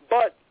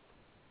 But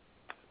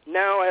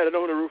now I don't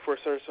know who to root for,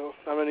 sir, so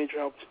I'm going to need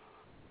your help.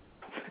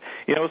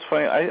 It's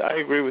funny. I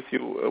agree with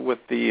you with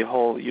the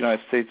whole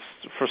United States.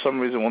 For some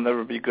reason, will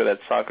never be good at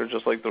soccer,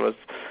 just like the rest,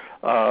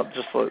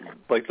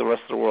 like the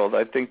rest of the world.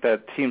 I think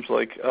that teams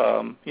like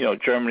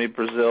Germany,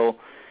 Brazil,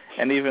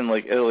 and even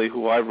like Italy,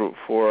 who I root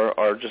for,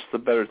 are just the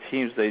better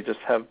teams. They just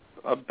have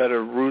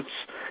better roots,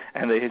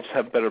 and they just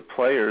have better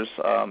players.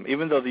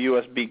 Even though the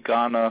U.S. beat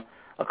Ghana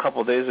a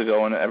couple of days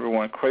ago, and everyone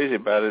went crazy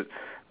about it,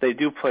 they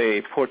do play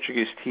a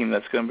Portuguese team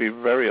that's going to be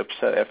very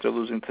upset after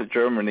losing to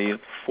Germany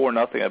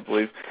 4-0, I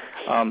believe.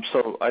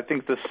 So I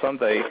think this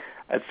Sunday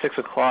at 6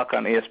 o'clock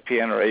on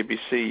ESPN or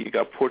ABC, you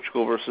got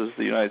Portugal versus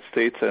the United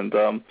States, and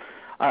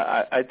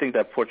I think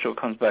that Portugal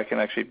comes back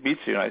and actually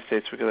beats the United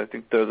States because I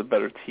think they're the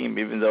better team,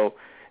 even though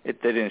they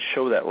didn't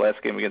show that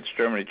last game against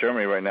Germany.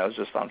 Germany right now is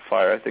just on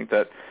fire. I think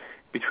that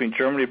between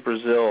Germany and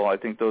Brazil, I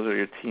think those are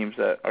your teams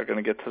that are going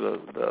to get to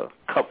the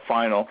Cup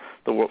final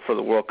for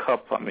the World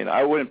Cup. I mean,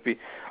 I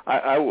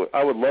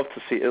would love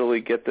to see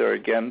Italy get there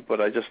again, but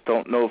I just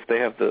don't know if they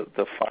have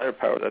the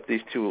firepower that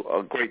these two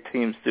great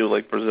teams do,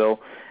 like Brazil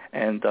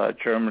and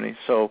Germany.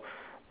 So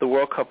the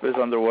World Cup is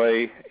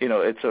underway.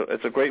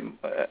 It's a great.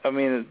 I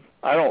mean,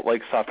 I don't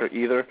like soccer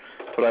either,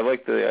 but I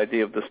like the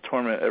idea of this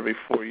tournament every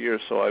 4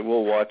 years. So I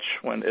will watch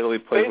when Italy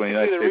plays, when the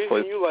United States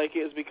plays. The reason you like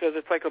it is because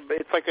it's like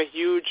a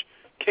huge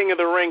King of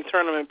the Ring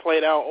tournament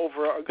played out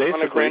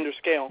on a grander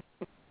scale.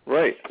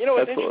 Right.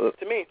 What's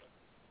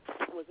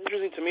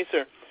interesting to me,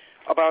 sir,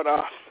 about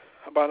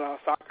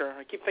soccer,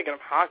 I keep thinking of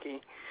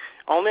hockey.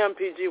 Only on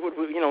PG would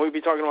we'd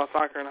be talking about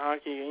soccer and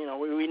hockey.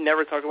 We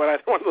never talk about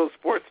either one of those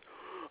sports.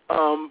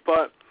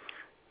 But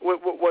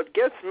what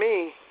gets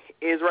me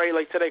is, right,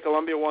 like today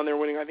Colombia won. They're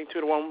winning, I think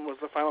 2-1 was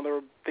the final.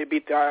 They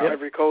beat the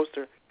Ivory Coast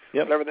or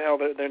whatever the hell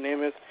their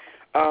name is.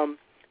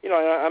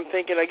 I'm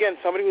thinking, again,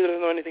 somebody who doesn't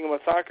know anything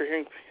about soccer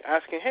here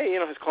asking, hey,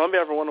 has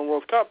Colombia ever won a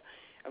World Cup?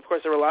 And of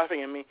course, they were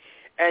laughing at me.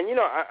 And,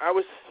 I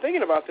was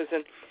thinking about this,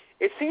 and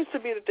it seems to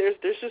be that there's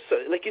just,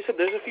 like you said,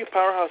 there's a few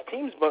powerhouse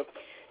teams, but,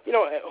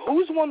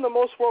 who's won the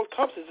most World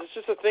Cups? Is it's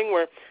just a thing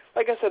where,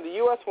 like I said, the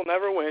U.S. will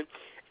never win.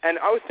 And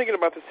I was thinking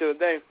about this the other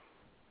day.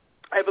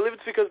 I believe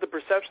it's because of the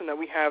perception that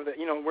we have that,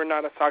 we're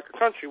not a soccer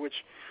country,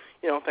 which,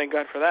 thank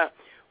God for that.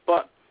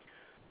 But,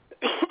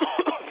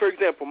 for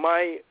example,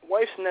 my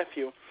wife's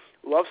nephew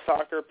loves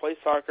soccer, plays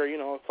soccer,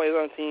 plays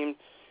on a team.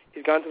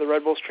 He's gone to the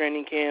Red Bulls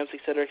training camps, et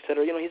cetera, et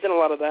cetera. He's done a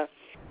lot of that.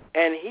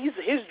 And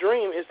his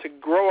dream is to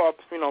grow up,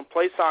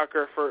 play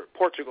soccer for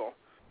Portugal.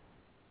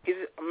 He's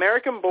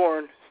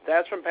American-born. His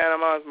dad's from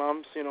Panama. His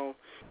mom's,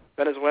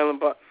 Venezuelan.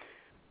 But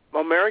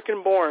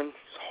American-born, his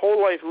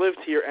whole life lived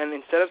here. And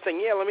instead of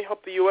saying, let me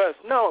help the U.S.,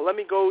 no, let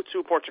me go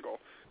to Portugal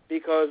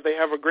because they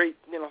have a great,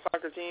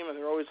 soccer team, and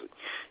they're always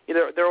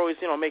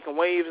making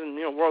waves and,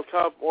 World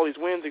Cup, all these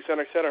wins, et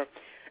cetera, et cetera.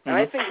 And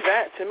I think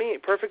that, to me,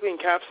 perfectly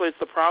encapsulates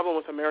the problem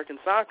with American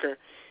soccer.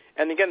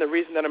 And, again, the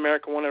reason that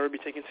America won't ever be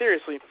taken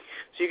seriously.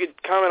 So you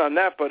could comment on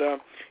that. But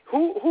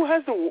who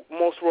has the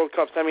most World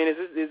Cups? I mean,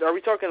 are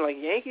we talking like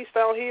Yankee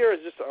style here? Or is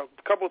it just a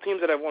couple of teams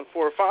that have won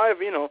 4 or 5?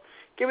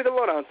 Give me the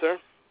lowdown, sir.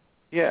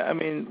 Yeah, I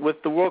mean,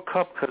 with the World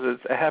Cup, because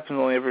it happens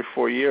only every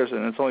 4 years,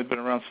 and it's only been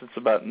around since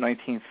about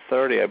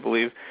 1930, I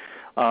believe.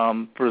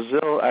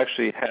 Brazil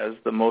actually has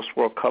the most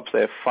World Cups.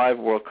 They have 5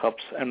 World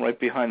Cups, and right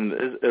behind them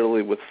is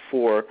Italy with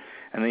 4.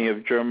 And then you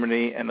have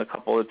Germany and a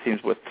couple of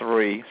teams with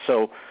 3.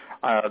 So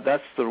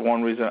that's the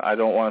one reason I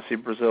don't want to see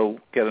Brazil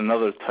get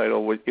another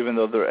title, even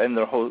though they're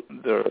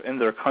in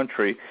their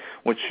country,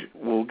 which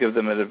will give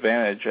them an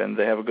advantage, and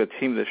they have a good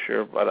team this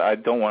year. But I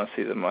don't want to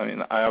see them. I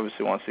mean, I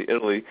obviously want to see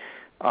Italy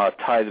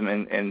tie them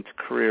in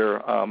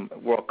career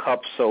World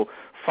Cups. So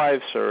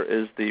 5, sir,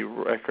 is the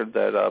record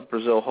that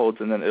Brazil holds,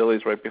 and then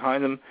Italy's right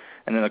behind them,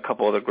 and then a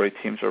couple other great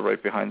teams are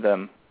right behind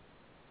them.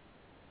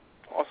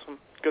 Awesome.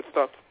 Good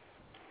stuff.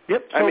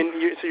 Yep. So, I mean,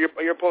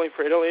 you're pulling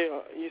for Italy,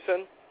 you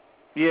said?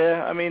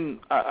 Yeah, I mean,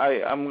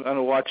 I'm going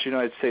to watch the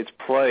United States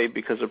play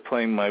because they're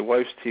playing my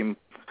wife's team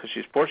because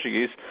she's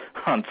Portuguese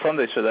on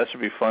Sunday, so that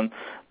should be fun.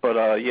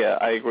 But, yeah,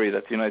 I agree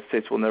that the United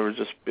States will never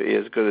just be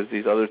as good as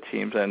these other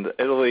teams. And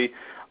Italy,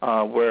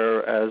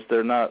 whereas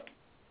they're not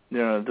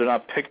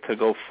picked to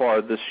go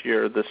far this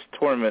year, this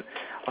tournament,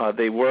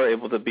 they were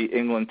able to beat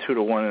England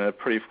 2-1 in a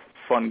pretty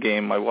fun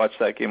game. I watched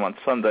that game on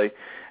Sunday,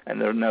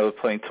 and they're now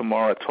playing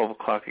tomorrow at 12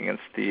 o'clock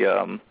against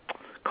the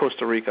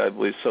Costa Rica, I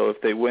believe. So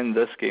if they win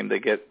this game,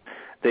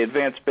 they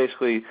advance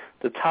basically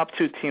the top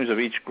 2 teams of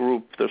each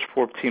group. There's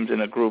 4 teams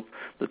in a group.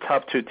 The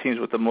top 2 teams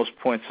with the most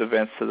points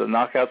advance to the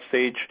knockout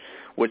stage,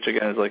 which,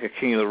 again, is like a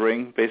King of the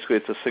Ring. Basically,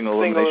 it's a single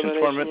elimination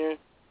tournament.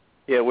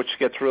 Yeah, which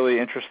gets really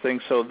interesting.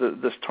 So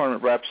this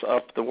tournament wraps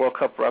up. The World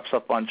Cup wraps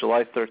up on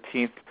July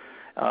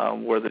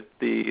 13th, where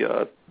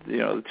the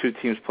 2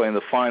 teams play in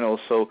the finals.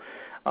 So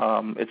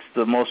it's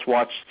the most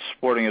watched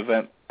sporting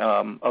event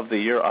of the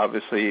year,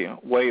 obviously,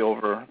 way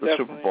over the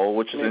Super Bowl,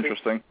 which is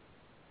interesting.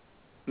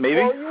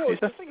 Maybe? Well,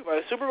 just think about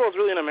it. Super Bowl is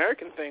really an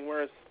American thing,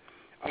 whereas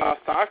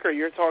soccer,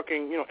 you're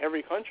talking,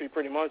 every country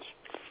pretty much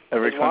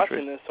is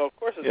watching this. So, of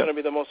course, it's going to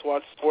be the most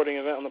watched sporting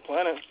event on the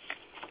planet.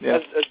 Yeah.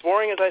 As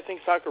boring as I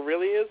think soccer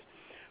really is,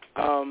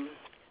 I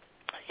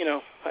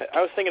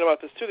was thinking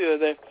about this, too, the other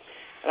day,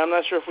 and I'm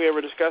not sure if we ever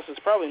discussed this,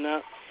 probably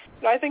not.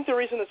 But I think the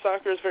reason that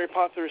soccer is very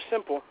popular is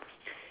simple.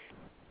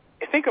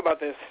 Think about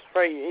this,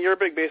 right? You're a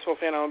big baseball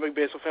fan. I'm a big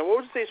baseball fan. What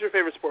would you say is your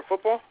favorite sport?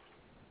 Football?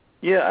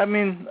 Yeah, I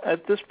mean,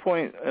 at this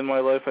point in my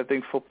life, I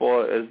think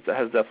football has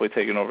definitely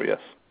taken over, yes.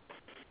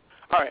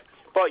 All right.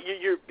 But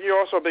you're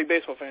also a big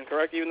baseball fan,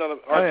 correct? Even though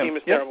our team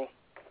is terrible.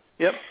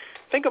 Yep.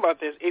 Think about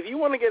this. If you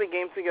want to get a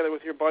game together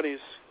with your buddies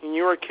and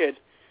you're a kid,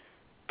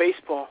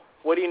 baseball,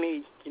 what do you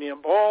need? You need a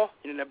ball,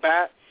 you need a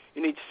bat,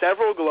 you need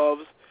several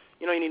gloves,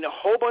 you need a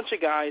whole bunch of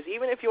guys.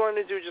 Even if you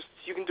wanted to do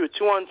you can do a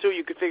 2-on-2,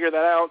 you could figure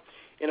that out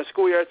in a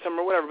schoolyard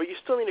somewhere, whatever, but you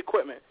still need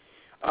equipment.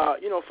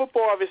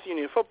 Football, obviously you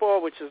need a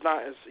football, which is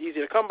not as easy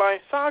to come by.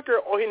 Soccer,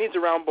 all you need is a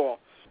round ball.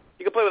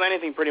 You can play with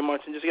anything pretty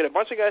much and just get a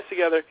bunch of guys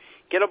together,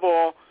 get a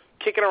ball,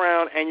 kick it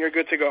around, and you're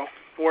good to go.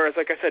 Whereas,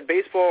 like I said,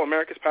 baseball,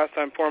 America's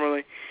pastime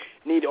formerly,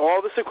 need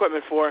all this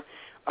equipment for.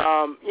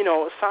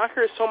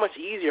 Soccer is so much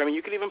easier. I mean,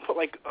 you could even put,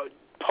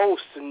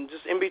 posts and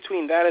just in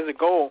between that as a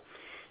goal.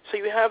 So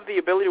you have the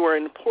ability where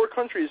in poor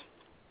countries,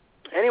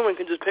 anyone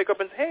can just pick up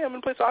and say, hey, I'm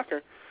going to play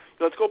soccer.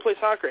 Let's go play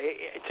soccer.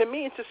 To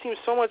me, it just seems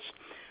so much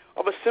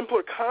of a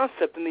simpler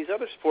concept than these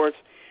other sports,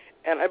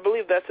 and I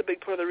believe that's a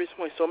big part of the reason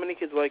why so many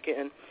kids like it,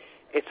 and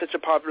it's such a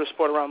popular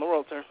sport around the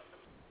world, sir.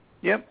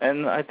 Yep,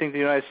 and I think the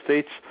United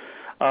States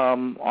are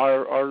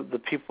the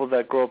people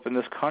that grow up in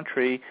this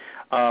country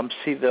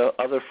see the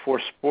other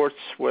 4 sports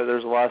where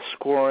there's a lot of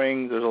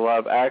scoring, there's a lot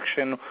of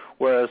action,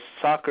 whereas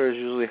soccer is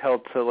usually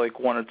held to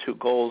 1 or 2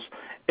 goals,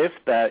 if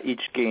that,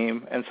 each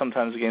game, and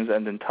sometimes the games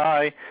end in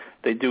tie.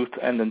 They do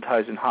end in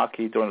ties in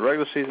hockey during the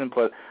regular season,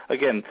 but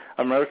again,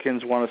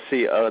 Americans want to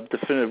see a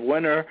definitive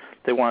winner.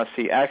 They want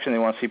to see action. They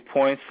want to see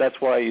points. That's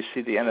why you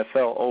see the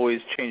NFL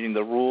always changing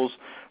the rules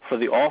for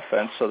the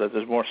offense so that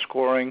there's more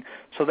scoring.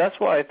 So that's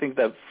why I think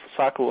that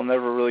soccer will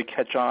never really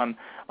catch on.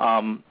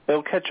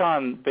 It'll catch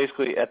on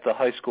basically at the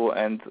high school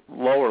and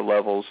lower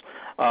levels,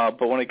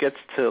 but when it gets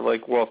to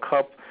World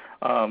Cup,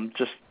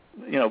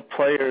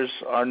 players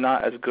are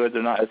not as good,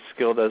 they're not as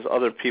skilled as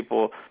other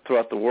people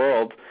throughout the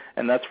world,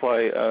 and that's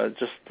why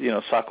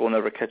soccer will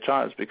never catch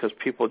on, is because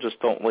people just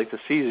don't like to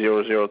see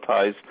 0-0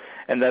 ties,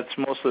 and that's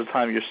most of the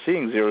time you're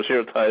seeing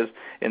 0-0 ties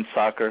in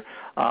soccer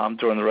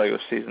during the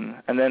regular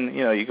season. And then,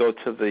 you go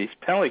to the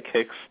penalty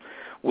kicks,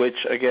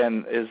 which,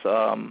 again, is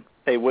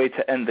a way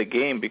to end the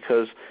game,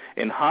 because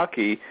in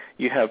hockey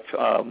you have,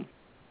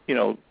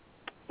 you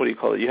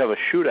have a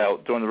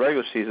shootout during the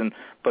regular season,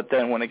 but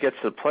then when it gets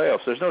to the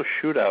playoffs, there's no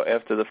shootout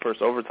after the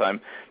first overtime.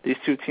 These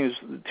two teams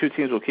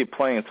will keep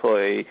playing until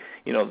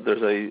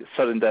there's a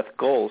sudden death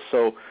goal.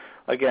 So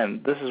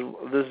again,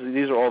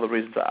 these are all the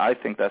reasons that I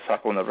think that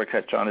soccer will never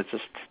catch on. It's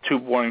just too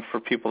boring for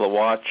people to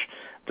watch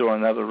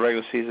during the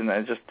regular season,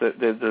 and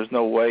there's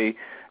no way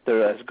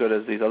they're as good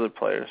as these other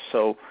players.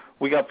 So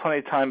we got plenty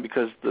of time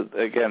because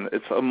again,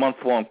 it's a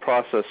month-long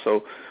process,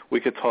 so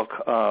we could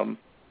talk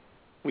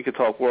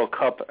World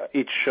Cup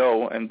each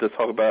show and to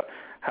talk about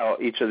how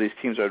each of these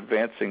teams are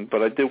advancing.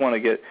 But I did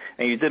want to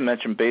and you did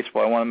mention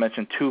baseball, I want to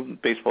mention 2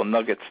 baseball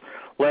nuggets.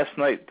 Last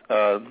night,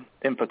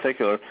 in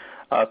particular,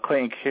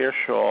 Clayton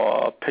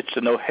Kershaw pitched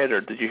a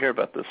no-hitter. Did you hear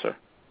about this, sir?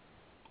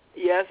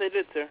 Yes, I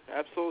did, sir.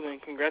 Absolutely.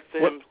 Congrats to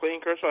him. Clayton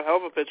Kershaw, hell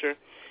of a pitcher.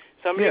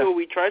 Somebody who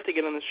we tried to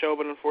get on the show,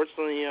 but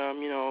unfortunately,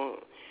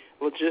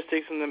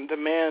 logistics and the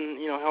man,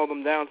 held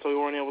him down, so we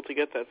weren't able to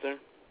get that, sir.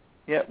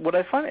 Yeah, what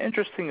I find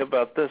interesting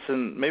about this,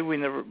 and maybe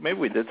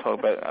we did talk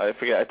about it, I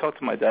forget, I talked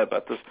to my dad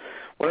about this.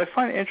 What I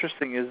find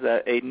interesting is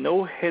that a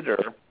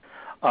no-hitter,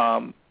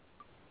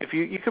 if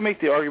you can make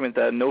the argument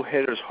that a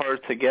no-hitter is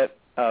hard to get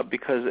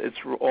because it's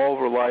all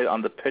relied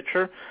on the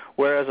pitcher,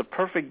 whereas a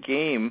perfect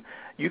game,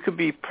 you could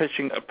be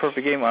pitching a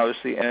perfect game,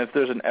 obviously, and if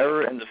there's an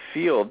error in the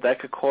field, that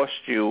could cost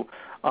you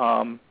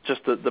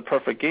just the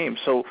perfect game.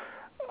 So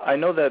I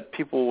know that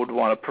people would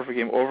want a perfect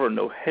game over a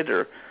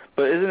no-hitter,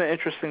 but isn't it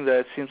interesting that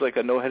it seems like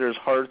a no-hitter is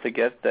harder to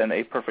get than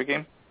a perfect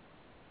game?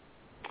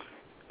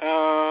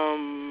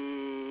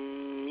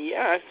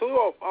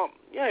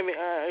 Yeah, I mean,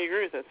 I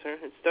agree with that, sir.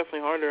 It's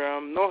definitely harder.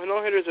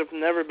 No-hitters have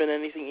never been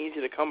anything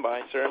easy to come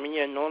by, sir. I mean,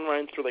 yeah, Nolan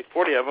Ryan threw like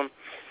 40 of them,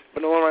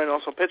 but Nolan Ryan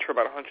also pitched for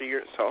about 100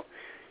 years. So,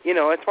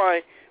 that's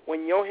why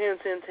when Johan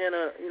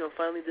Santana,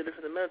 finally did it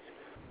for the Mets,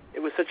 it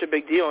was such a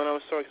big deal, and I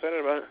was so excited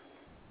about it.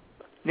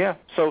 Yeah,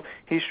 so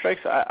he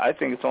strikes, I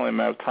think it's only a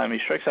matter of time. He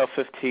strikes out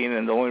 15,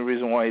 and the only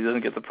reason why he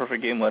doesn't get the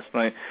perfect game last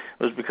night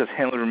was because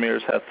Hanley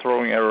Ramirez had a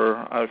throwing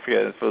error. I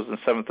forget if it was in the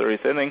 7th or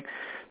 8th inning.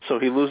 So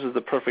he loses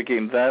the perfect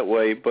game that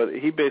way, but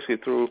he basically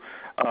threw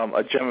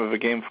a gem of a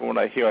game from what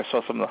I hear. I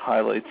saw some of the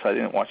highlights. I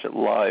didn't watch it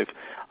live.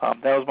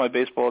 That was my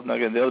baseball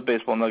nugget. The other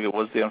baseball nugget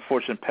was the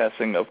unfortunate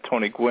passing of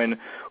Tony Gwynn,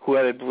 who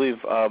had, I believe,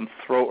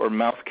 throat or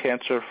mouth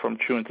cancer from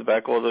chewing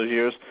tobacco all those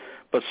years.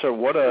 But, sir,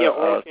 what a...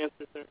 oral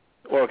cancer, sir.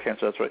 Oral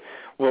cancer, that's right.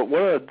 Well,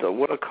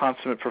 what a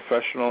consummate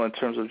professional in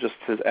terms of just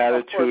his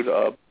attitude,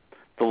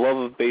 the love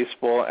of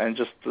baseball, and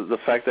just the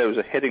fact that it was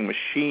a hitting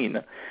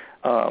machine.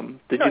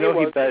 Did you know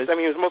he batted? I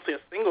mean, he was mostly a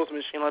singles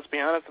machine. Let's be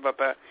honest about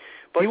that.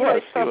 But he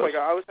was. Like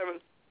I was having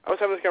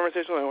this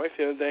conversation with my wife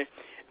the other day,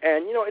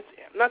 and it's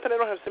not that I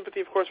don't have sympathy,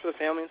 of course, for the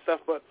family and stuff,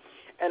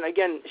 and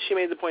again, she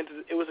made the point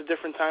that it was a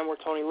different time where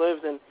Tony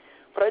lived,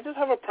 but I just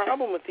have a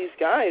problem with these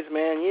guys,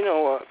 man.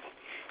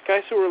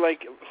 Guys who were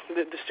like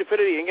the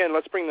stupidity again.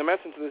 Let's bring the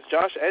Mets into this.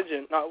 Josh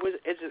Edgin, was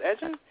it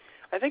Edgin?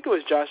 I think it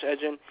was Josh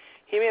Edgin.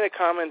 He made a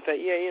comment that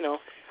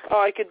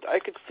I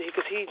could see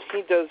because he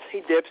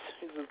dips,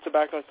 he's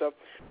tobacco and stuff.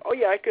 Oh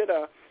yeah, I could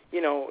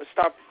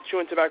stop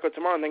chewing tobacco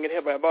tomorrow and then get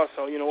hit by a bus.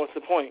 So what's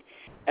the point?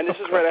 And this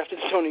is right after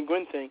the Tony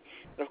Gwynn thing.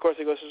 And of course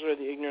it goes to sort of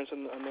the ignorance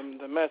and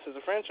the Mets as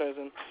a franchise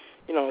and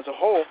as a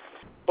whole.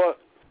 But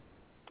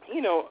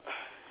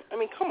I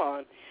mean, come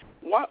on.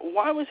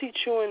 Why was he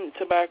chewing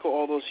tobacco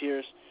all those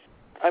years?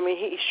 I mean,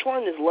 he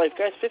shortened his life.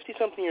 Guy's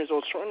 50-something years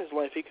old, shortened his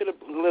life. He could have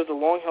lived a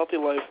long, healthy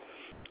life,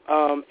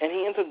 and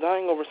he ends up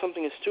dying over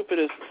something as stupid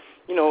as,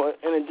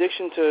 an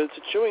addiction to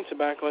chewing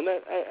tobacco. And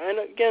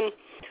again,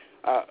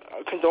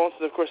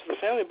 condolences, of course, to the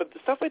family, but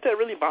stuff like that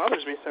really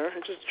bothers me, sir.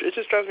 It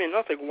just drives me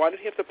nuts. Like, why did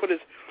he have to put his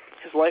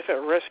life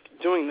at risk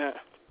doing that?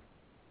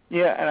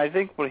 Yeah, and I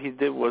think what he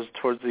did was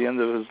towards the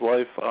end of his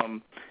life,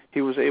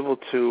 he was able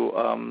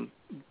to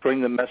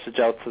bring the message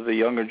out to the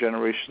younger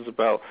generations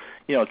about,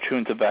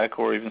 chewing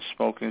tobacco or even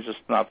smoking is just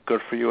not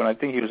good for you. And I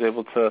think he was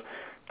able to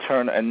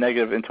turn a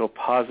negative into a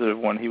positive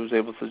when he was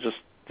able to just,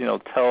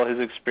 tell his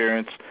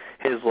experience,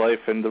 his life,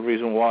 and the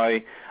reason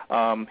why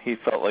he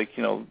felt like,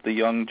 the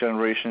young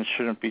generation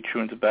shouldn't be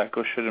chewing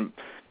tobacco, shouldn't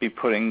be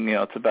putting,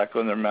 tobacco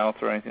in their mouth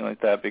or anything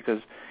like that,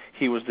 because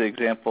he was the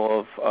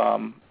example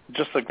of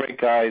just a great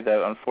guy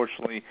that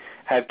unfortunately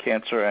had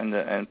cancer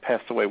and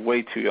passed away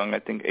way too young, I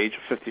think age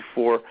of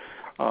 54.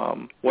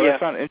 I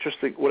found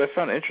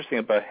interesting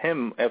about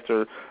him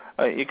after,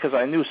 because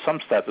I knew some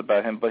stats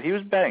about him, but he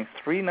was batting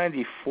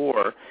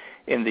 .394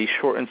 in the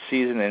shortened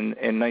season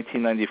in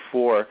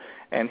 1994,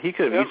 and he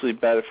could have easily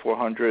batted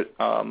 .400.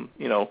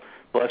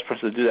 The last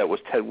person to do that was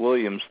Ted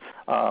Williams,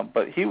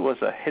 but he was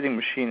a hitting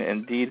machine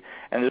indeed,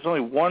 and there's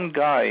only one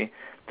guy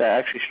that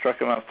actually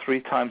struck him out 3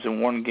 times in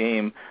one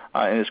game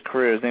in his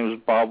career. His name was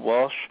Bob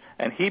Welsh,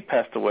 and he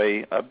passed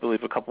away, I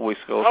believe, a couple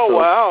weeks ago. Oh,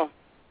 wow.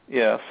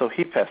 Yeah, so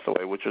he passed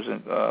away, which was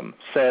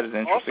sad and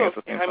interesting at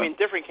the same time. I mean,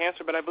 different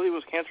cancer, but I believe it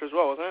was cancer as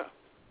well, wasn't it?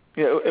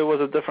 Yeah, it was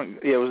a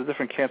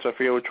different cancer. I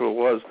forget which one it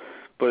was,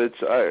 but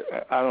it's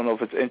I don't know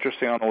if it's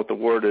interesting. I don't know what the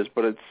word is,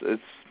 but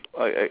it's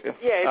I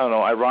don't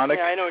know, ironic.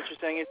 Yeah, I know what you're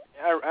saying.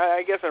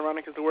 I guess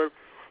ironic is the word.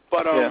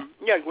 But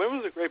Gwynn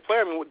was a great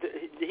player. I mean,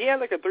 he had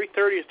like a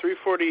 330 or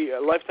 340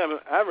 lifetime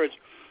average.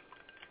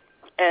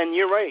 And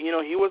you're right.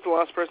 He was the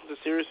last person to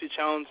seriously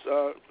challenge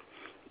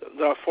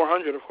the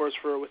 400, of course,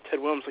 with Ted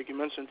Williams, like you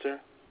mentioned, sir.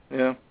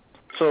 Yeah.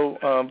 So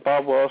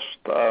Bob Welsh,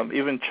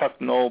 even Chuck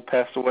Noll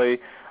passed away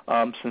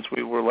since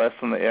we were last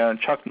on the air, and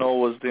Chuck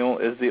Noll is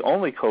the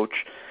only coach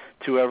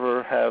to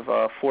ever have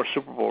 4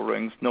 Super Bowl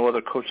rings. No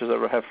other coaches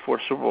ever have 4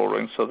 Super Bowl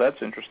rings, so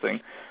that's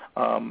interesting.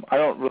 I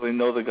don't really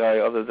know the guy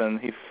other than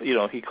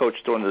he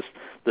coached during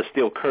the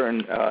Steel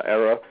Curtain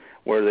era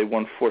where they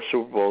won 4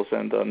 Super Bowls,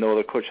 and no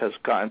other coach has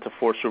gotten to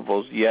 4 Super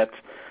Bowls yet.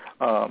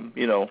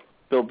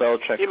 Bill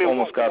Belichick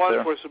almost got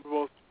there. 4 Super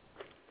Bowls.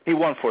 He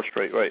won 4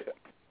 straight, right?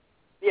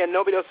 Yeah,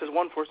 nobody else has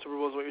won 4 Super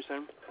Bowls, is what you're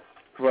saying.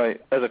 Right,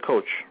 as a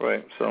coach,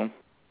 right? So.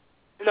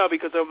 No,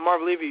 because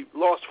Marv Levy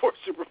lost 4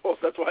 Super Bowls.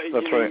 That's why you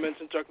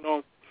mentioned Chuck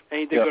Noll,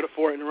 and he did go to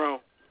 4 in a row,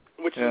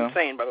 which is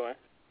insane, by the way.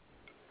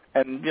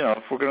 And,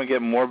 if we're going to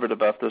get morbid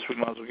about this, we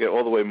might as well get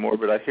all the way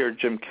morbid. I hear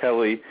Jim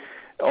Kelly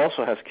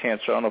also has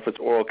cancer. I don't know if it's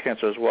oral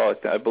cancer as well.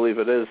 I believe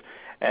it is.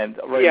 And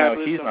now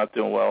he's not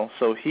doing well.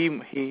 So he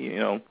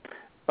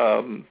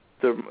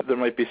there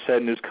might be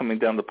sad news coming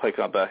down the pike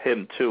about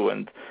him too.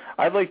 And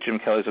I like Jim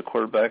Kelly as a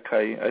quarterback.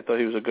 I thought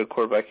he was a good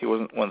quarterback. He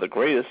wasn't one of the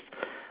greatest,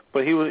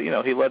 but he was,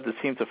 he led the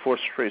team to 4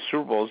 straight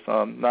Super Bowls.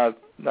 Not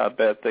a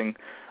bad thing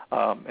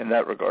in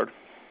that regard.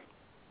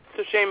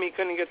 It's a shame he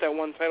couldn't get that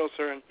one title,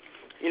 sir. And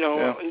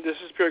This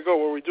is Pure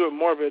Gold, where we do it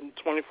morbid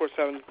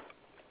 24/7.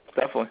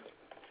 Definitely.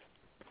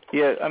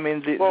 Yeah, I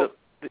mean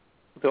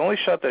the only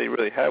shot that he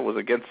really had was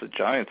against the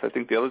Giants. I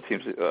think the other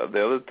teams,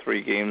 the other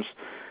 3 games,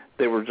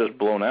 they were just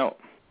blown out.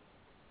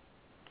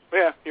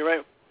 Yeah, you're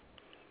right.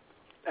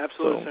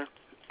 Absolutely, sir.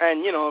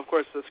 And of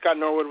course, Scott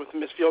Norwood with the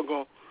missed field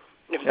goal.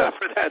 If not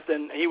for that,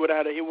 then he would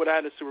have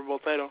had a Super Bowl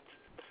title.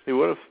 He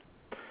would have.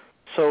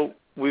 So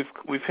we've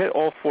hit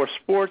all 4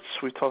 sports.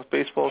 We talked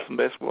baseball, some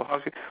basketball,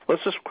 hockey.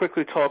 Let's just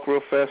quickly talk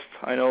real fast.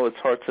 I know it's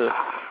hard to.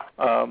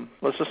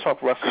 Let's just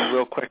talk wrestling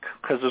real quick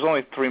because there's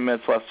only 3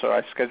 minutes left. So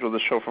I scheduled the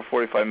show for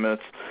 45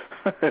 minutes.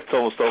 It's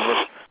almost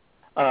over.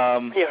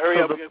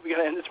 Hurry up. We got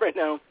to end this right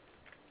now.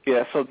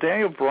 Yeah, so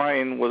Daniel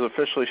Bryan was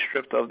officially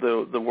stripped of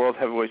the World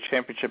Heavyweight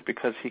Championship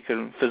because he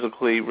couldn't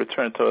physically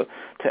return to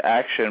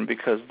action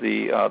because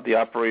the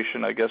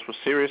operation, I guess, was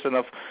serious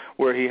enough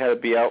where he had to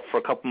be out for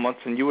a couple months,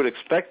 and you would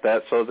expect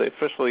that, so they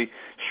officially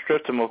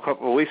stripped him a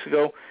couple of weeks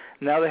ago.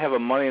 Now they have a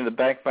Money in the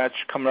Bank match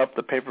coming up,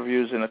 the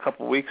pay-per-views in a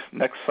couple of weeks,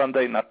 next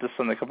Sunday, not this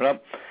Sunday coming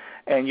up,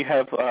 and you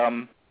have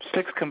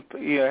 6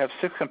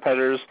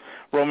 competitors,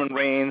 Roman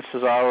Reigns,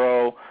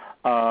 Cesaro,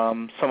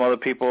 some other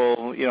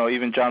people,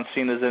 even John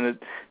Cena's in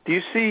it. Do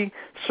you see,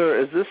 sir,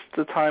 is this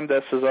the time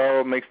that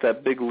Cesaro makes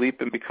that big leap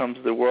and becomes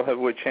the World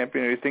Heavyweight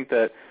Champion, or do you think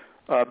that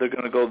they're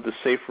going to go the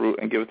safe route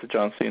and give it to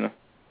John Cena?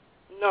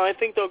 No, I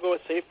think they'll go a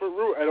safer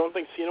route. I don't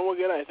think Cena will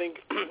get it. I think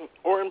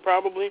Orton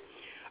probably.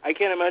 I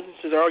can't imagine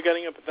Cesaro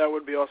getting it, but that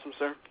would be awesome,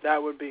 sir.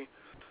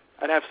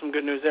 I'd have some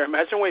good news there.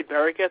 Imagine Wade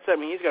Barrett gets it. I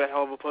mean, he's got a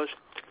hell of a push.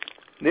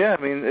 Yeah,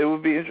 I mean, it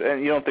would be,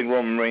 and you don't think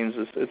Roman Reigns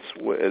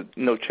it's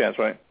no chance,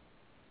 right?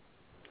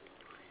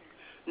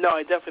 No,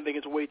 I definitely think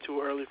it's way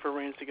too early for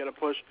Reigns to get a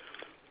push.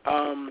 I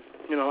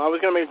was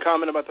going to make a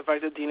comment about the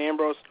fact that Dean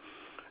Ambrose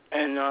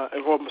and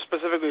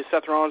specifically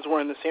Seth Rollins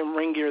wearing the same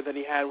ring gear that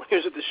he had when he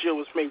was at the Shield,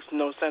 which makes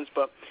no sense,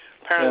 but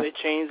apparently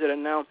they changed it,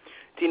 and now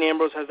Dean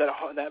Ambrose has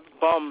that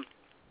bum,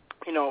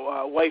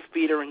 wife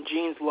beater and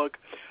jeans look.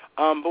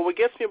 But what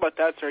gets me about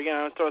that, sir, again,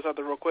 I'm going to throw this out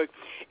there real quick,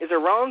 is that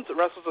Rollins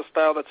wrestles a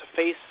style that's a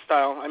face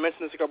style. I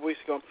mentioned this a couple weeks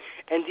ago.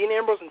 And Dean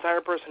Ambrose's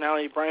entire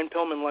personality, Brian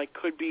Pillman,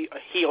 could be a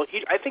heel.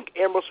 I think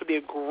Ambrose would be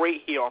a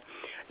great heel.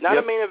 Not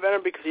a main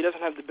eventer because he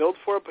doesn't have the build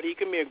for it, but he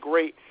can be a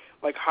great,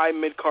 high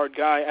mid-card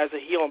guy as a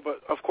heel.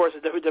 But, of course, the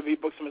WWE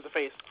books him as a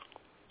face.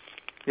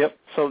 Yep.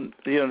 So,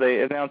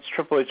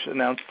 Triple H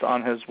announced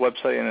on his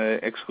website in an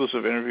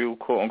exclusive interview,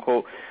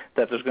 quote-unquote,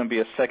 that there's going to be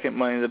a second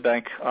Money in the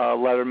Bank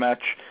ladder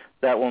match.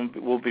 That one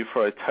will be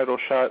for a title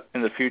shot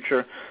in the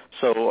future.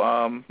 So,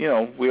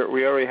 we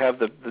already have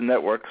the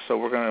network, so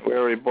we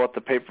already bought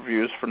the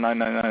pay-per-views for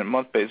 $9.99 a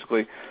month,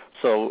 basically.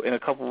 So, in a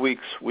couple of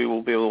weeks, we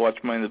will be able to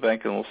watch Money in the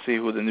Bank, and we'll see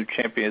who the new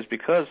champion is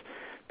because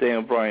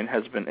Daniel Bryan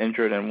has been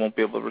injured and won't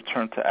be able to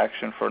return to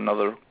action for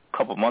another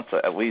couple of months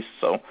at least.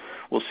 So,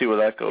 we'll see where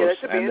that goes. Yeah, that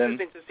should be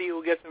interesting to see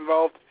who gets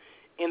involved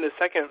in the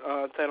second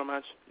title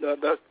match,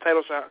 the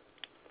title shot.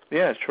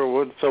 Yeah, it sure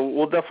would. So,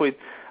 we'll definitely.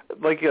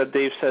 Like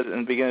Dave said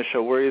in the beginning of the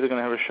show, we're either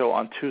going to have a show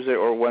on Tuesday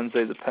or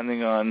Wednesday,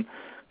 depending on,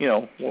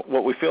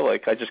 what we feel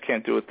like. I just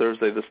can't do it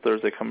this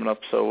Thursday coming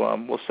up, so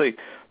we'll see.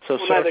 So,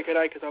 well, neither could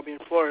I because I'll be in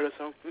Florida,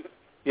 so.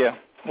 Yeah.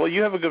 Well,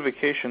 you have a good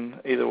vacation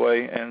either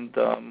way, and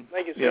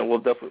thank you, sir. We'll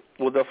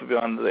definitely be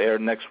on the air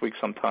next week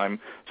sometime.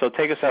 So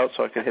take us out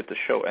so I can hit the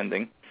show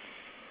ending.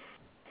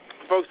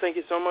 Folks, thank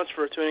you so much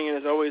for tuning in.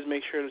 As always,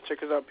 make sure to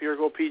check us out,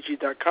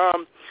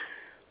 puregoldpg.com.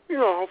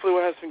 Hopefully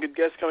we'll have some good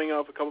guests coming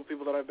up. A couple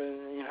people that have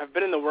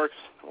been in the works.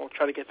 We'll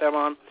try to get them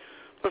on.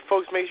 But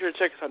folks, make sure to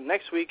check us out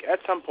next week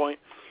at some point.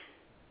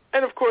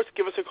 And of course,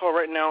 give us a call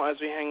right now as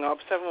we hang up,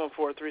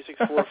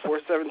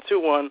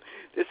 714-364-4721.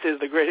 This is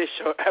the greatest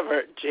show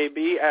ever,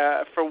 JB.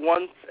 For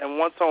once and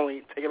once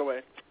only, take it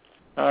away.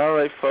 All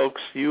right,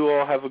 folks. You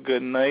all have a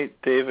good night.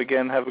 Dave,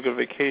 again, have a good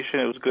vacation.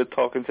 It was good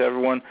talking to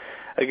everyone.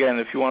 Again,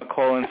 if you want to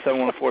call in,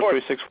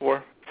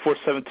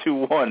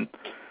 714-364-4721.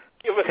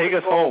 Take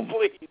us home.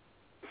 Please.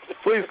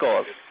 Please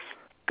call us.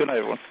 Good night,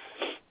 everyone.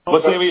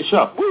 What's the name of your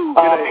show?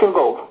 Pure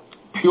Gold.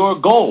 Pure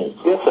Gold.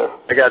 Yes, sir.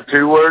 I got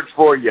 2 words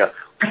for you.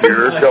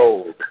 Pure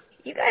Gold.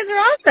 You guys are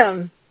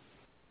awesome.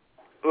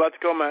 Let's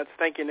go, Mats.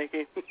 Thank you,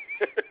 Nikki.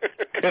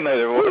 Good night,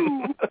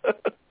 everyone.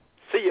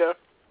 See ya.